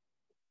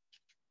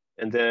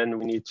 And then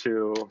we need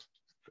to,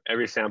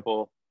 every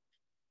sample,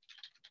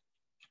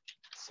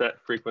 set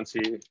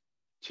frequency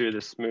to the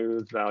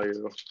smooth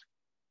value.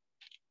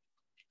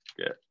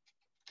 Get.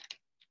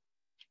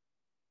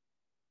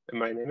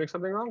 Am I naming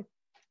something wrong?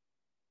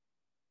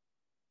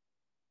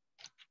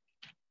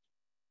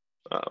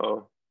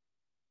 Uh-oh.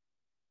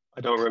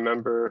 I don't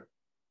remember.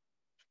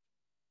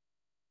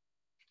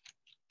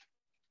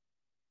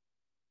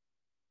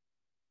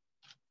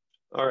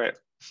 All right,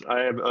 I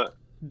have at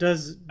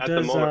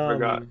the moment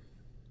forgot.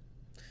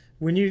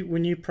 When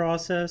you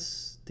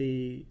process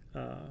the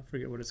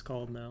forget what it's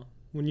called now.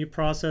 When you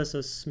process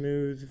a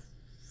smooth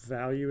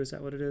value, is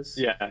that what it is?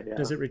 Yeah, yeah.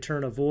 Does it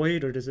return a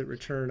void or does it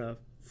return a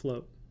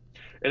float?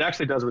 It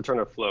actually does return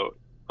a float.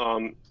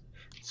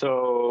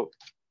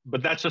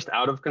 But that's just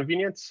out of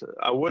convenience.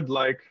 I would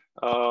like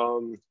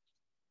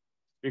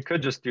we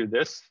could just do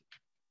this.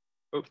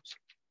 Oops.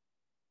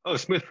 Oh,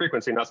 smooth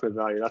frequency, not smooth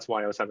value. That's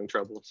why I was having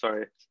trouble.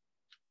 Sorry.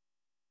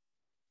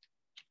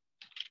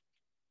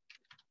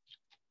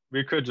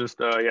 We could just,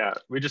 yeah,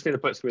 we just need to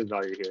put smooth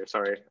value here.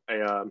 Sorry, I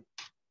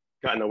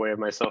got in the way of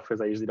myself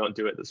because I usually don't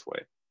do it this way.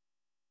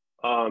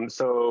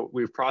 So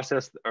we've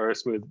processed our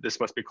smooth, this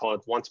must be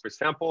called once per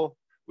sample.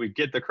 We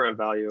get the current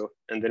value,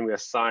 and then we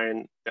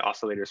assign the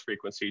oscillator's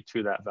frequency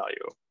to that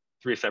value,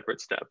 3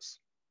 separate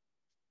steps.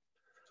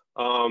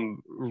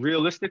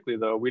 Realistically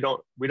though, we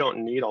don't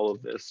need all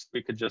of this.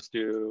 We could just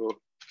do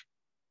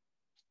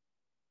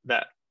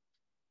that.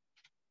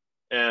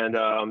 And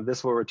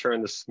this will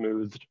return the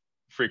smooth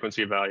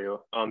frequency value.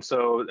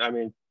 So, I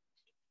mean,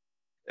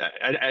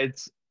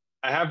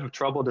 I have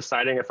trouble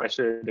deciding if I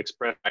should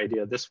express the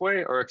idea this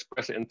way or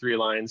express it in 3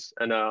 lines.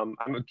 And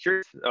I'm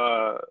curious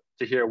to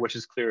hear which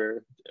is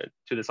clearer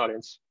to this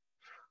audience.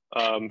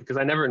 Because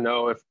I never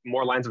know if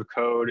more lines of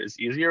code is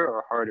easier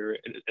or harder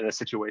in a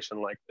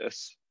situation like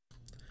this.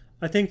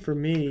 I think for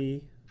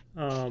me,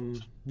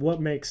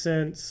 what makes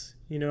sense,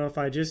 you know, if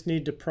I just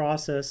need to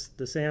process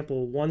the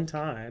sample one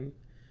time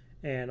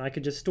and I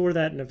could just store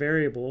that in a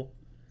variable,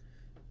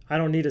 I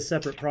don't need a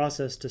separate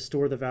process to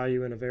store the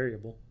value in a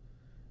variable.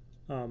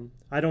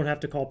 I don't have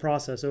to call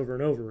process over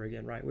and over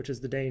again, right? Which is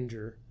the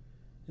danger,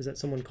 is that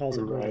someone calls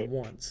it more than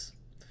once.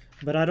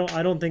 But I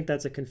don't think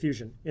that's a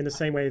confusion in the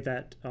same way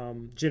that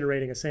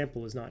generating a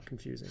sample is not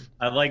confusing.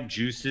 I like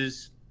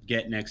Juice's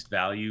get next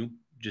value,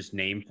 just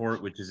name for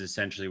it, which is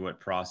essentially what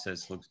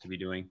process looks to be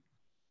doing.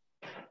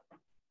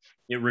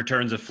 It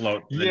returns a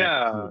float for the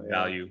next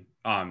value.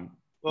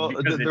 Well,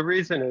 the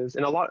reason is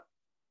in a lot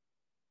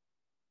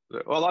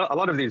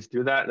of these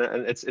do that,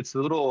 and it's a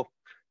little.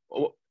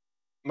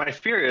 My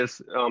fear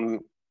is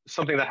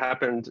something that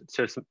happened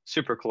to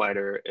Super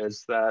Collider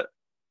is that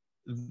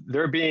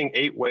there being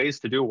 8 ways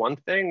to do one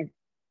thing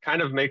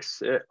kind of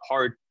makes it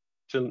hard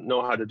to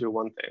know how to do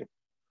one thing.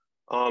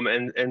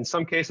 And in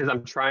some cases,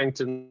 I'm trying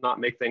to not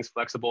make things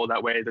flexible.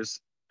 That way,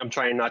 I'm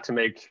trying not to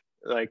make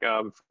like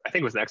I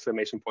think it was the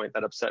exclamation point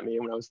that upset me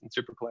when I was in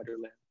Super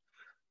Collider land.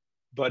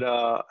 But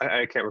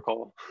I can't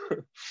recall.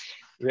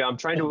 Yeah, I'm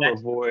trying to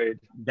avoid.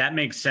 That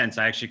makes sense.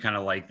 I actually kind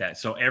of like that.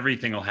 So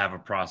everything will have a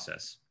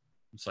process.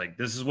 It's like,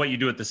 this is what you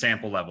do at the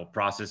sample level.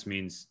 Process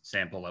means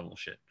sample level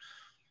shit.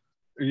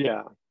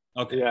 Yeah.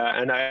 Okay.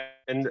 Yeah,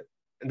 and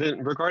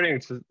then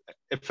regarding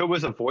if it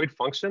was a void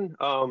function,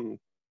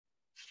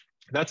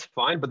 that's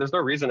fine, but there's no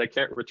reason I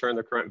can't return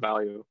the current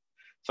value.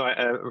 So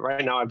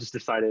right now I've just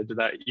decided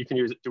that you can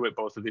do it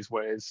both of these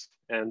ways,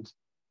 and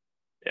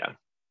yeah.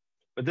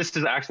 But this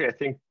is actually, I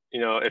think,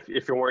 you know, if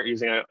you weren't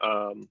using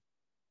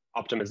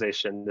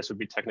optimization, this would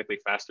be technically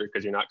faster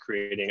because you're not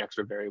creating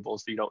extra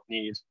variables that you don't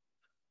need.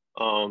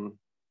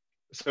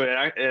 So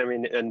I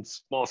mean, in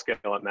small scale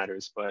it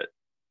matters, but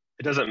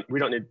it doesn't. We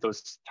don't need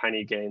those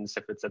tiny gains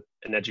if it's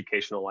an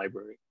educational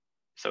library.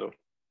 So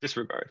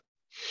disregard.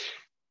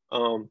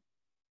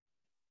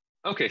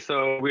 Okay,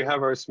 so we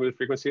have our smooth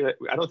frequency.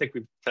 I don't think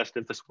we've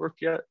tested this work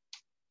yet.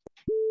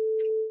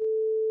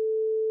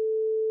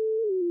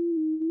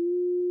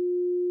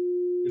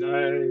 Did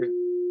I?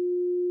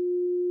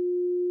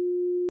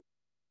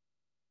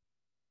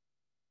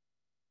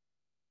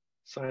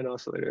 Sine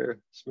oscillator,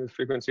 smooth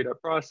frequency to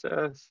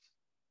process.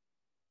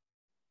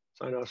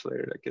 Sine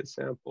oscillator to get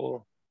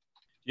sample.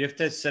 You have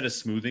to set a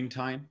smoothing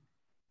time?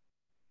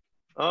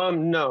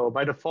 No,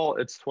 by default,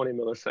 it's 20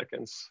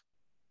 milliseconds.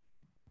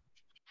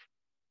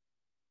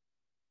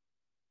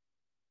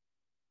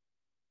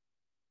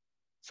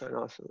 Sine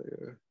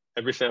oscillator.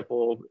 Every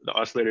sample, the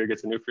oscillator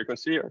gets a new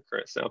frequency. Our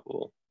current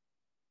sample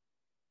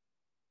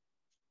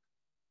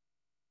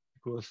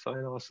equals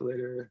sine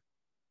oscillator.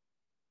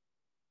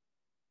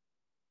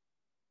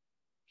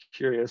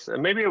 Curious,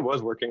 and maybe it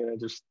was working, and I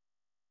just.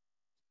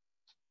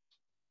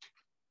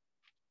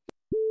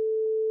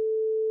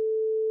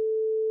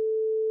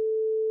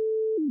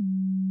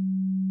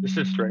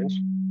 This is strange.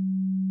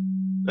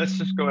 Let's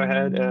just go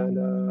ahead and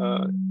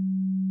I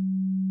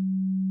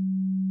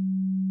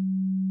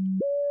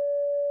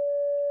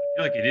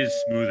feel like it is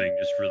smoothing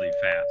just really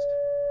fast.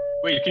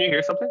 wait, can you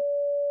hear something?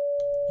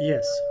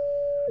 Yes.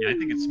 Yeah, I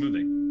think it's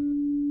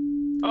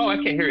smoothing. Oh, I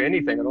can't hear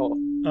anything at all.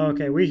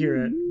 Okay, we hear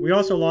it. We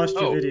also lost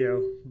your Oh.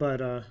 video,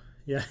 but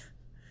yeah.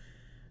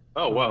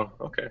 Oh, wow.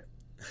 Okay.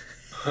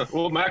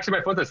 Well, actually,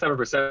 my phone's at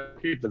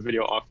 7%. Keep the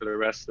video off for the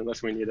rest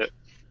unless we need it.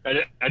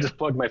 I just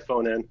plugged my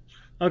phone in.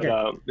 Okay.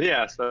 But,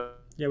 yeah, so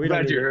Yeah, I'm we don't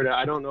glad need you it. heard it.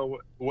 I don't know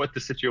what the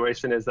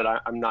situation is that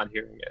I'm not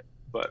hearing it,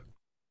 but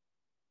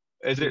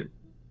is it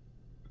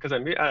because I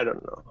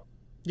don't know.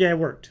 Yeah, it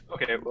worked.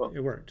 Okay, well, It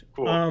worked.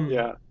 cool.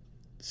 Yeah.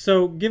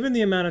 So, given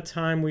the amount of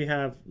time we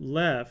have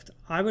left,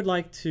 I would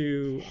like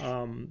to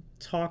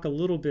talk a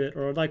little bit,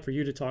 or I'd like for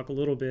you to talk a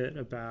little bit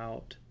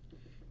about.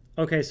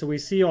 Okay, so we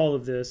see all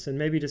of this, and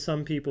maybe to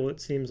some people it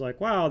seems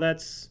like, wow,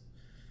 that's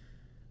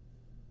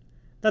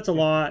a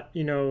lot,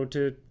 you know,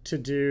 to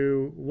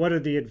do. What are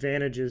the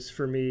advantages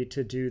for me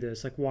to do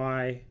this? Like,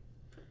 why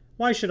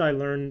should I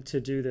learn to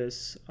do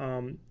this?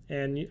 And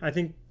I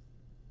think,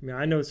 I mean,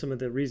 I know some of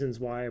the reasons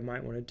why I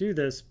might want to do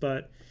this,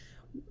 but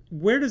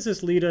where does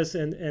this lead us,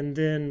 and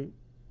then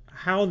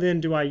how then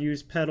do I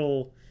use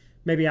Pedal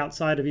maybe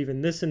outside of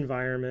even this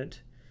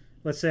environment?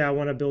 Let's say I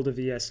want to build a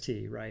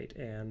VST, right?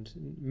 And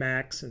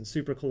Max and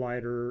Super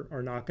Collider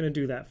are not going to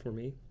do that for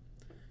me.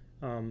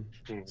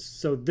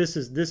 So this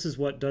is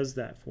what does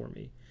that for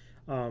me.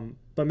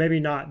 But maybe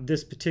not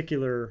this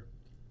particular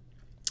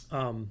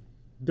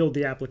build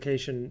the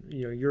application,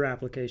 you know, your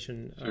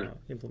application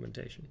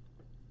implementation.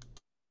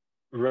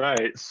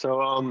 Right.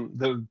 So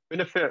the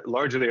benefit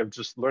largely of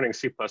just learning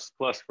C++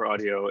 for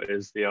audio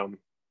is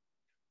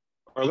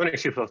or learning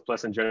C++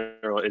 in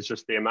general is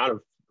just the amount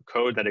of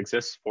code that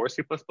exists for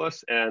C++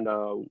 and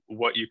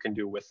what you can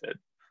do with it.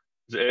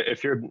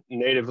 If you're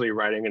natively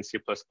writing in C++,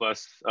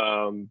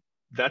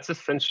 that's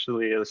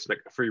essentially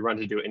like a free run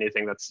to do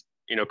anything that's,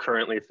 you know,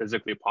 currently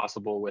physically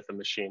possible with a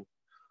machine.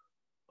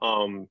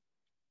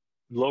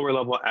 Lower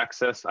level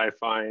access, I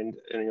find,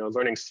 and, you know,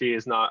 learning C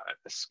is not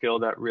a skill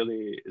that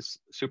really is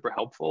super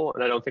helpful,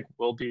 and I don't think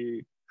will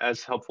be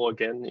as helpful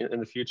again in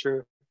the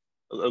future.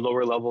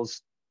 Lower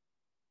levels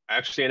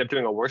actually end up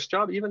doing a worse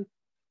job even,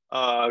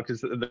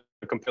 because the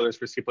compilers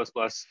for C++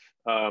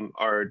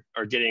 are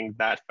getting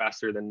that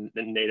faster than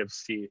native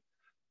C.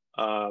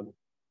 So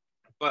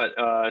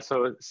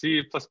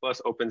C++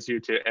 opens you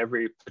to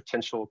every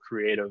potential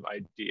creative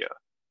idea.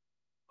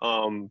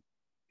 And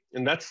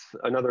that's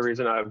another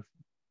reason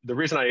the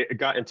reason I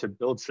got into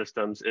build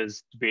systems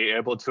is to be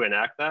able to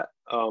enact that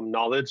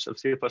knowledge of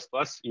C++,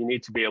 you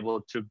need to be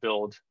able to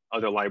build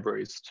other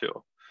libraries too.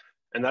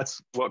 And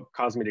that's what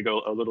caused me to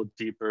go a little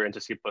deeper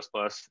into C++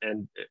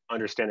 and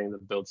understanding the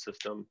build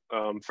system.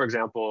 For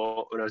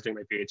example, when I was doing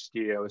my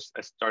PhD,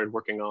 I started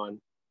working on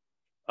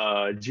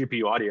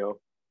GPU audio.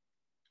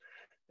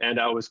 And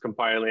I was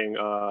compiling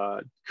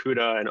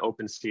CUDA and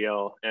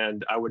OpenCL,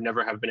 and I would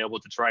never have been able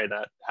to try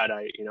that had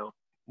I, you know,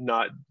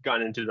 not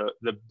gotten into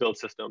the build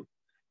system.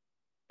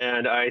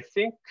 And I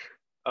think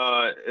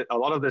a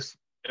lot of this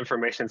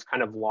information is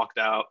kind of locked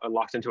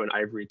into an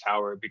ivory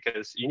tower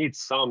because you need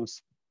some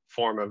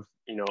form of,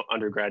 you know,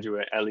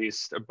 undergraduate at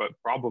least, but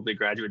probably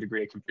graduate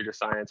degree in computer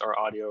science or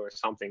audio or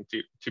something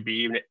to be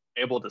even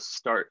able to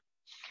start.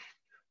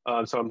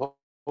 So I'm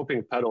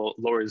hoping Pedal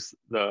lowers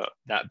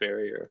that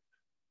barrier.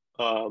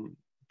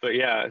 But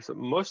yeah, so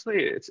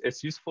mostly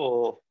it's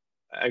useful,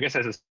 I guess,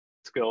 as a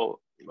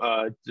skill,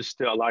 just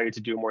to allow you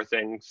to do more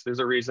things. There's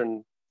a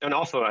reason. And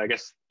also, I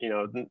guess, you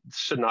know,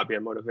 should not be a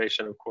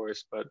motivation, of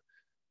course, but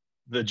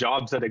the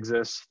jobs that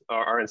exist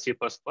are in C++.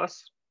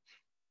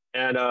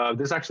 And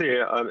there's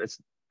actually,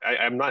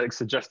 I'm not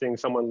suggesting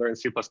someone learn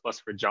C++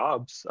 for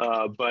jobs,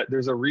 but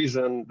there's a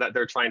reason that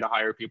they're trying to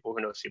hire people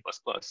who know C++.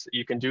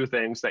 You can do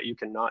things that you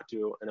cannot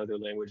do in other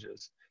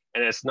languages.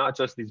 And it's not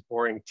just these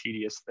boring,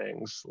 tedious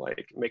things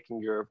like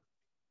making your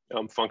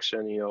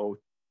function, you know,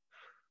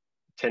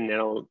 10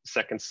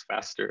 nanoseconds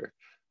faster.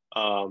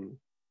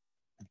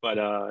 But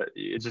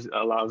it just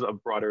allows a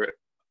broader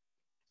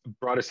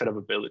set of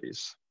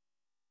abilities.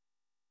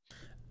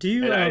 Do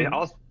you?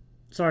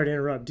 Sorry to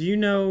interrupt. Do you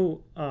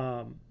know?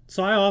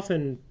 So I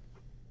often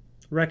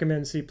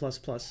recommend C++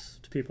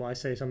 to people. I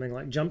say something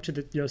like, "Jump to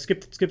the, you know,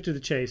 skip to the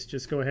chase.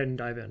 Just go ahead and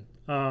dive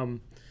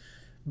in."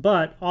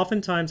 But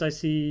oftentimes I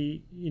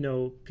see, you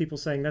know, people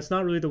saying that's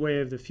not really the way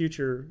of the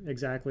future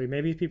exactly.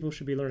 Maybe people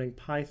should be learning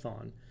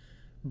Python.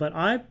 But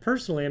I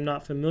personally am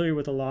not familiar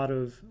with a lot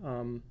of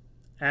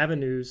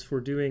avenues for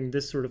doing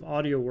this sort of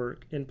audio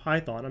work in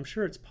Python. I'm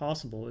sure it's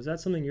possible. Is that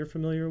something you're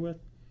familiar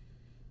with?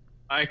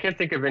 I can't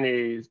think of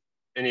any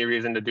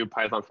reason to do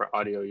Python for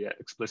audio yet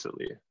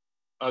explicitly,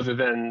 other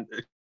than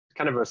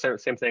kind of a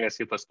same thing as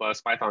C++.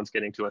 Python's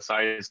getting to a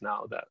size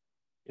now that,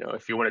 you know,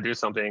 if you want to do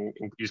something,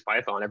 use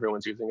Python.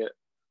 Everyone's using it.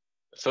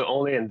 So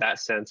only in that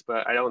sense,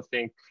 but I don't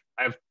think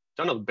I've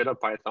done a bit of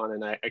Python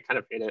and I kind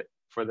of hate it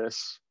for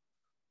this.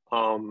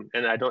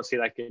 And I don't see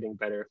that getting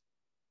better.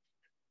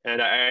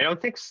 And I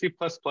don't think C++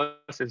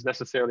 is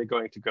necessarily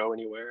going to go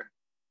anywhere.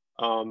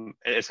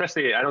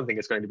 Especially, I don't think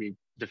it's going to be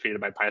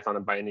defeated by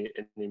Python by any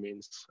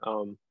means.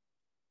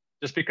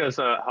 Just because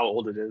how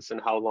old it is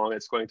and how long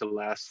it's going to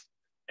last.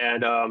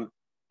 And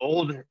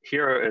old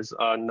here is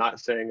not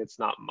saying it's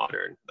not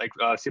modern. Like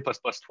C++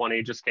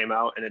 20 just came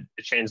out and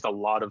it changed a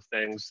lot of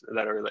things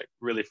that are like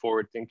really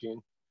forward thinking.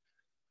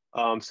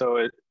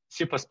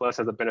 C++ has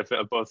a benefit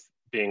of both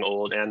being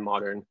old and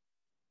modern.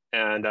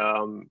 And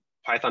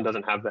Python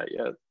doesn't have that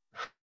yet.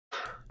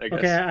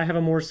 Okay, I have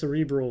a more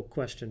cerebral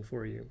question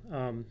for you.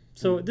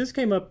 So this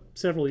came up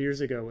several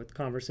years ago with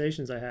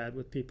conversations I had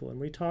with people, and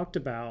we talked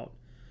about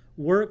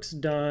works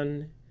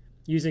done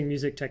using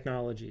music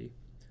technology.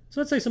 So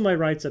let's say somebody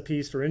writes a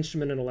piece for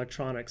instrument and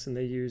electronics and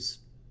they use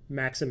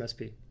Max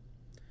MSP.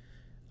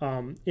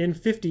 In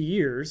 50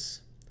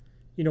 years,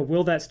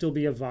 will that still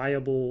be a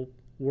viable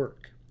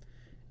work?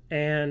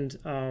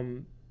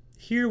 And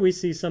here we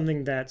see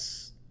something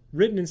that's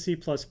written in C++,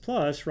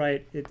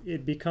 right?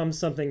 It becomes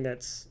something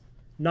that's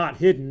not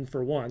hidden,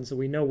 for one, so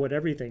we know what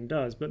everything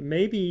does. But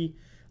maybe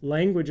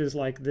languages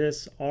like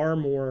this are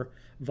more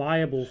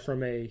viable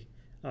from a,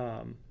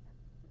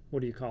 what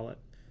do you call it?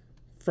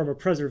 From a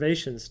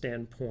preservation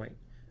standpoint.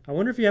 I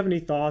wonder if you have any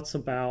thoughts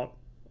about,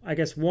 I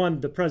guess,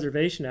 one, the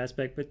preservation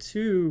aspect, but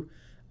two,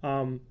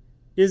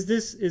 is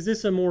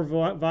this a more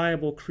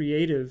viable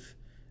creative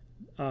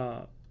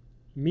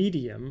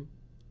medium,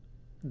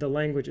 the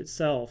language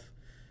itself?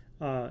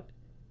 I'll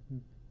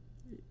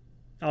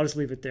just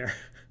leave it there.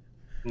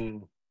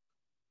 I'm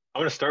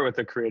going to start with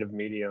the creative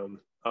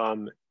medium.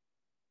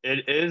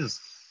 It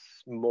is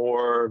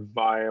more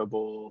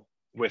viable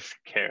with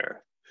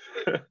care.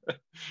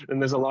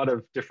 And there's a lot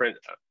of different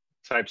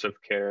types of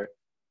care.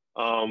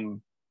 A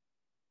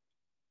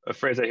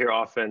phrase I hear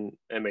often,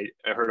 I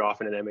heard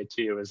often in MAT,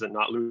 is that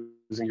not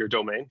losing your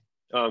domain.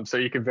 So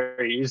you can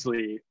very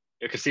easily,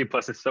 because C+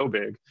 is so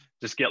big,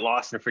 just get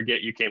lost and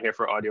forget you came here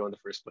for audio in the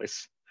first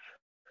place.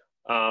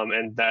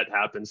 And that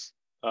happens.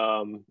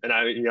 And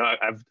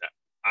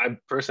I'm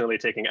personally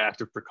taking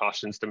active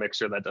precautions to make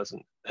sure that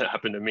doesn't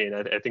happen to me. And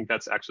I think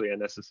that's actually a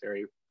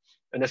necessary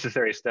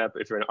step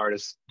if you're an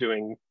artist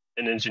doing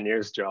an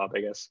engineer's job,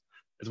 I guess,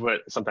 is what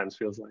it sometimes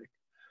feels like.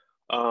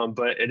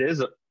 But it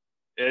is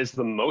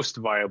the most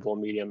viable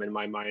medium in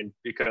my mind,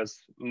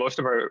 because most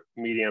of our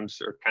mediums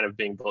are kind of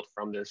being built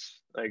from this.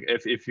 Like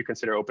if you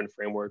consider open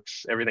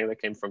frameworks, everything that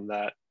came from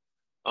that,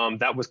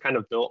 that was kind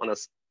of built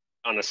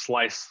on a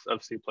slice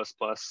of C++.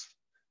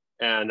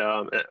 And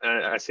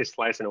I say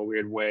slice in a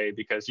weird way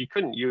because you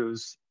couldn't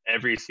use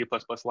every C++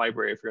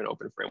 library if you're in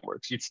open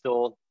frameworks. You'd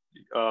still,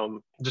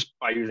 just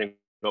by using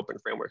open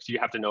frameworks, you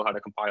have to know how to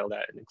compile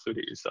that and include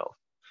it yourself.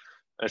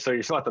 And so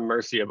you're still at the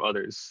mercy of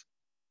others.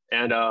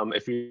 And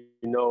if you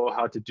know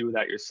how to do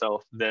that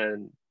yourself,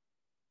 then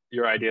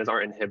your ideas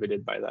aren't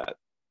inhibited by that.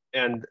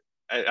 And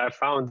I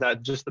found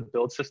that just the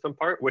build system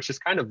part, which is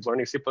kind of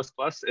learning C++,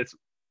 it's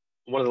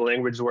one of the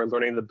languages where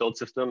learning the build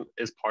system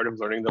is part of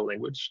learning the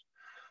language.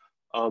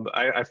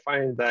 I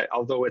find that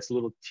although it's a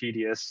little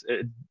tedious,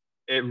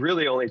 it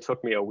really only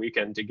took me a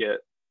weekend to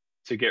get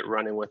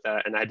running with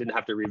that, and I didn't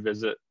have to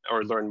revisit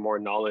or learn more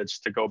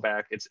knowledge to go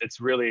back.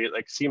 It's really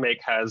like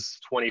CMake has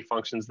 20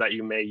 functions that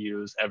you may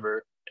use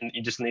ever, and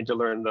you just need to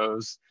learn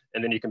those,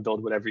 and then you can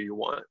build whatever you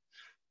want.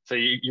 So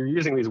you're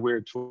using these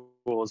weird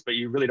tools, but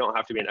you really don't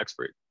have to be an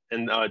expert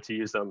and to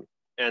use them.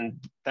 And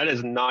that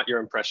is not your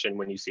impression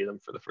when you see them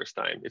for the first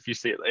time. If you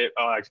see it,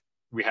 oh,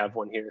 we have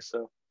one here,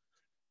 so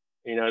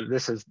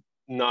this is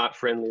not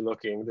friendly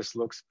looking. This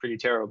looks pretty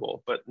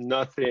terrible, but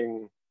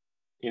nothing,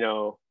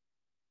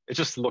 it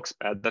just looks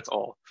bad. That's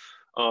all.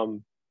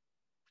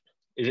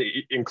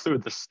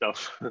 Include the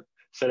stuff,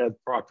 set of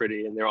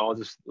property, and they're all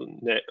just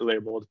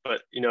labeled.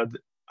 But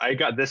I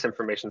got this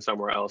information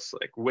somewhere else.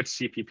 Like, which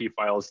CPP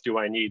files do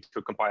I need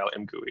to compile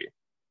MGUI?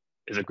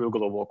 Is a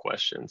Googleable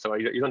question. So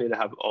you don't need to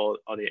have all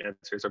the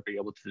answers or be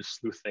able to just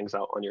sleuth things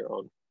out on your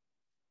own.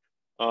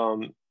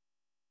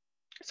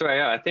 So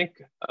yeah, I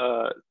think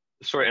the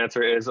short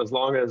answer is, as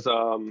long as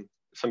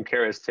some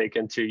care is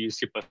taken to use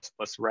C++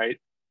 right,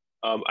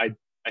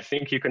 I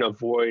think you can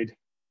avoid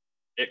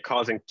it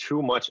causing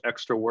too much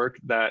extra work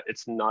that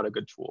it's not a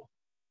good tool.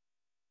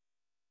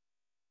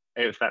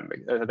 If that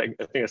makes, I think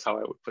that's how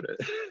I would put it.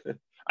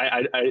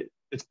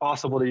 It's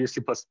possible to use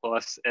C++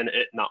 and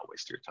it not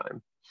waste your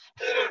time.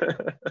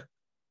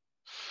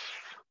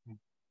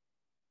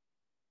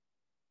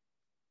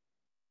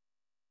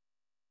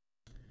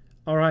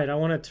 All right, I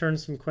want to turn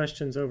some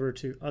questions over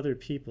to other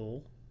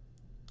people.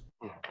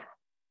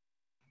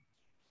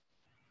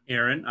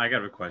 Aaron, I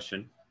got a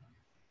question.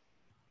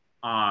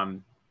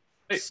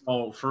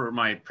 So for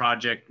my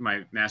project,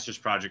 my master's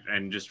project,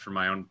 and just for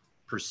my own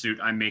pursuit,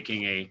 I'm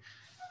making a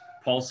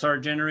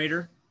pulsar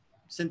generator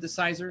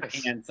synthesizer.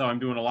 Nice. And so I'm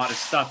doing a lot of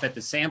stuff at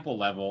the sample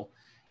level.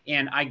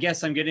 And I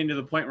guess I'm getting to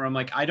the point where I'm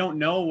like, I don't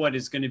know what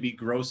is going to be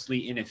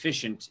grossly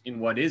inefficient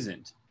and what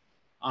isn't.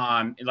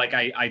 Like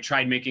I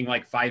tried making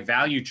like 5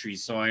 value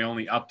trees, so I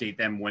only update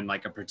them when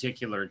like a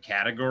particular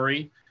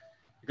category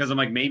because I'm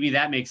like, maybe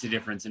that makes a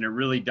difference, and it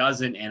really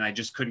doesn't, and I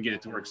just couldn't get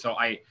it to work. So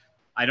I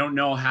don't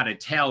know how to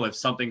tell if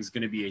something's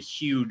going to be a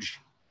huge,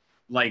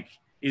 like,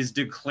 is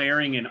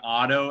declaring an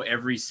auto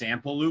every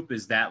sample loop,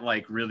 is that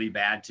like really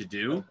bad to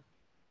do?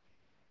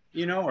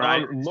 You know, or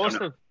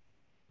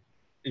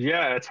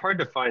yeah, it's hard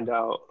to find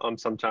out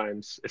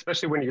sometimes,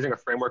 especially when you're using a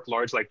framework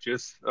large like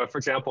Juice. For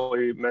example,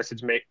 you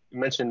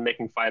mentioned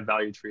making 5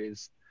 value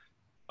trees.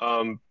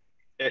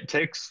 It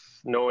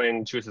takes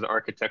knowing Juice's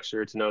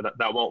architecture to know that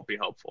that won't be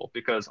helpful,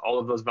 because all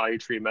of those value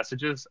tree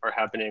messages are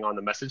happening on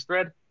the message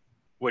thread,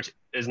 which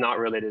is not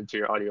related to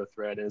your audio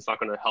thread, and it's not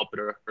going to help it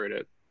or hurt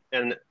it.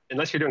 And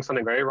unless you're doing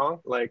something very wrong,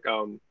 like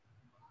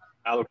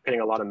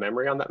allocating a lot of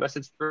memory on that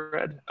message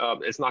thread,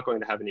 it's not going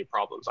to have any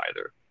problems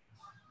either.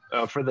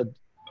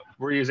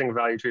 We're using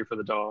value tree for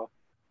the DAW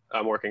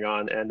I'm working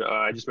on, and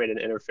I just made an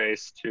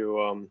interface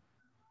to,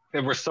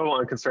 and we're so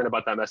unconcerned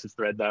about that message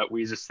thread that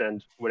we just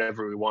send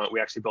whatever we want. We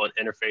actually built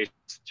an interface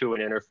to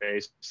an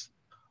interface,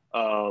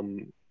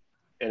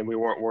 and we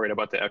weren't worried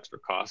about the extra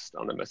cost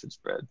on the message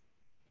thread.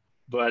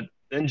 But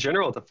in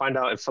general, to find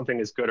out if something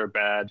is good or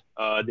bad,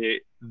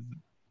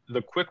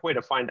 the quick way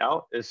to find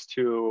out is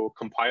to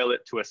compile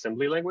it to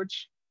assembly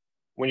language.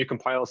 When you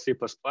compile C++,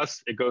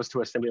 it goes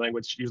to assembly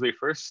language usually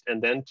first,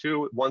 and then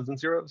to ones and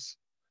zeros.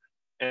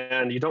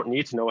 And you don't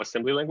need to know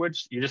assembly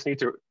language. You just need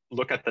to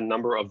look at the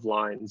number of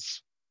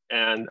lines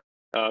and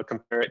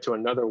compare it to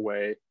another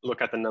way,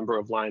 look at the number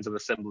of lines of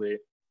assembly.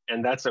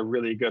 And that's a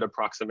really good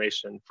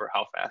approximation for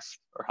how fast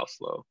or how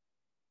slow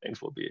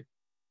things will be.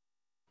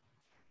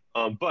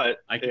 How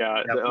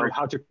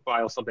to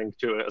compile something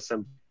to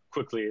assemble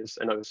quickly is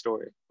another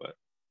story, but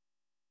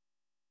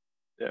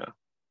yeah.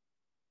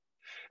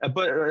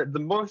 But the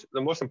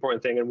most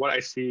important thing, and what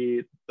I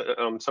see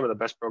some of the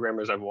best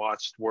programmers I've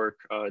watched work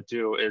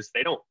do, is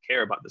they don't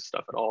care about this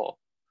stuff at all.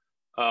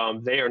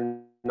 They are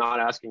not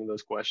asking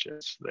those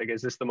questions. Like,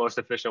 is this the most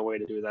efficient way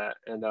to do that?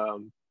 And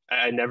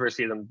I never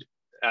see them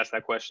ask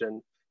that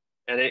question.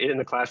 And in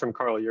the classroom,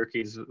 Carl Yerke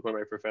is one of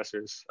my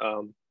professors.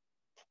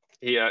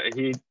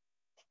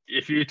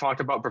 If you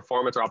talked about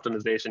performance or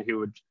optimization, he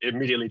would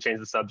immediately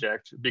change the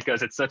subject,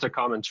 because it's such a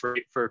common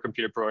trait for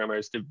computer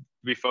programmers to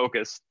be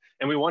focused.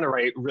 And we want to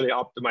write really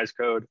optimized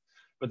code.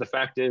 But the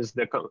fact is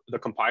that the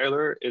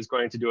compiler is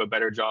going to do a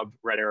better job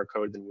writing our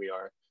code than we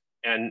are.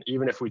 And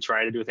even if we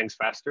try to do things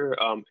faster,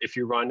 if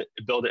you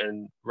build it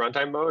in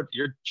runtime mode,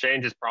 your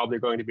change is probably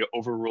going to be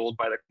overruled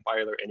by the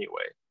compiler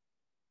anyway.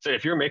 So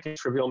if you're making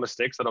trivial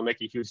mistakes that'll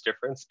make a huge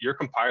difference, your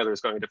compiler is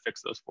going to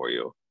fix those for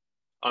you.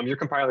 Your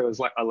compiler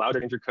is allowed to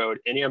change your code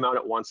any amount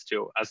it wants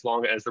to, as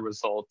long as the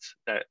result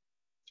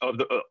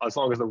as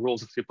long as the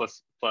rules of C++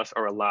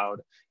 are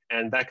allowed.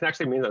 And that can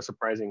actually mean that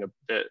surprising a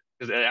bit,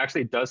 because it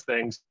actually does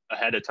things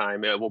ahead of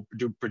time. It will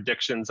do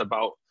predictions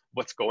about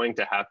what's going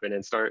to happen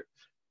and start,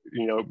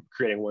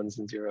 creating ones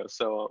and zeros.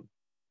 So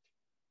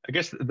I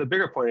guess the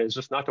bigger point is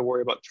just not to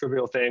worry about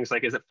trivial things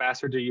like, is it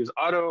faster to use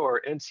auto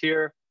or ints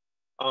here?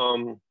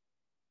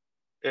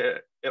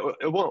 It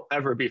won't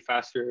ever be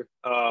faster.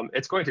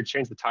 It's going to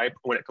change the type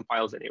when it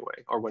compiles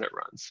anyway, or when it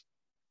runs.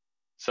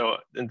 So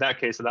in that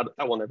case,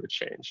 that will never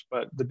change.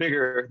 But the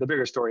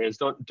bigger story is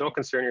don't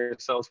concern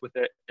yourselves with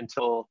it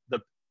until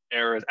the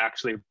error is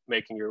actually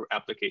making your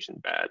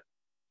application bad.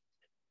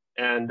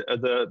 And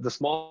the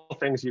small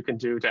things you can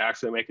do to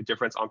actually make a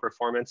difference on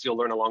performance, you'll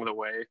learn along the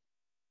way,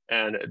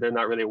 and they're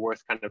not really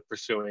worth kind of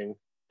pursuing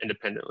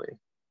independently.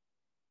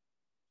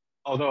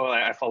 Although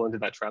I fall into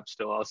that trap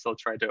still, I'll still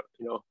try to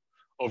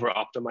over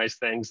optimize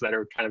things that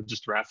are kind of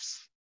just refs.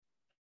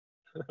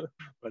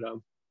 But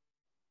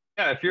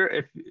yeah,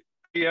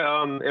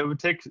 it would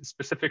take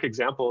specific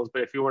examples,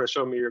 but if you want to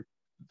show me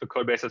the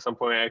code base at some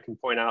point, I can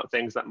point out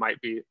things that might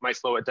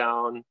slow it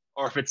down,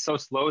 or if it's so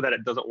slow that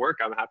it doesn't work,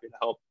 I'm happy to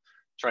help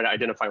try to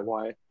identify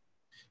why.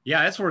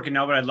 Yeah, it's working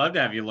now, but I'd love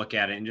to have you look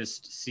at it and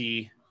just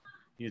see.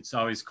 It's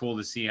always cool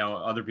to see how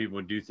other people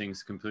would do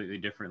things completely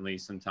differently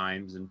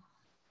sometimes. And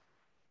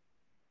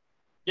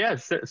yeah,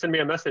 send me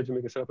a message and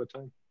we can set up a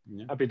time.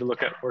 Yeah. Happy to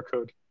look at more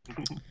code.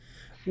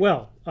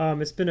 Well,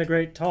 it's been a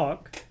great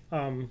talk.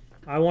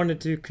 I wanted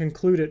to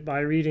conclude it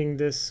by reading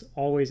this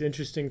always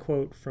interesting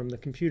quote from the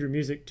Computer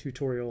Music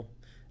Tutorial,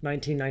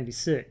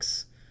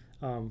 1996,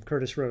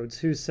 Curtis Rhodes,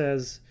 who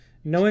says,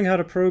 "Knowing how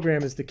to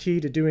program is the key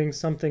to doing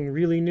something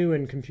really new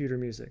in computer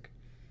music.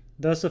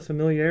 Thus, a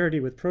familiarity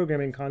with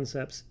programming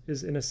concepts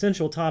is an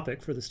essential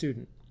topic for the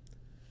student."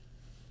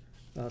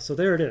 So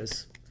there it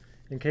is.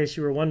 In case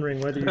you were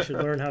wondering whether you should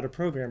learn how to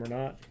program or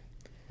not,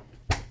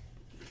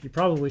 you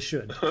probably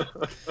should.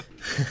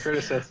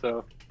 Curtis says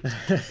so.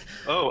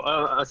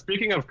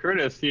 Speaking of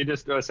Curtis, he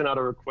just sent out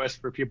a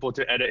request for people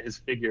to edit his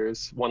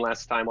figures one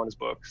last time on his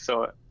book.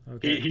 So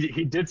okay.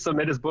 he did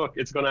submit his book.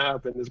 It's going to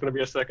happen. There's going to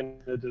be a second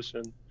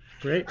edition.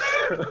 Great.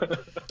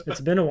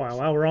 It's been a while.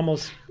 Wow, we're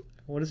almost,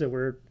 what is it?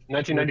 We're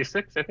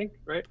 1996, I think,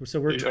 right?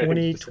 So we're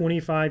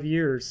 25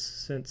 years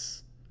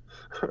since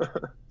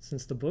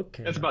the book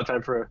came out. It's about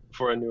time for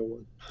a new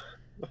one.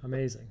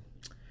 Amazing.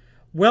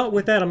 Well,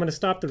 with that, I'm going to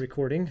stop the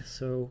recording.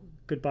 So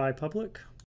goodbye, public.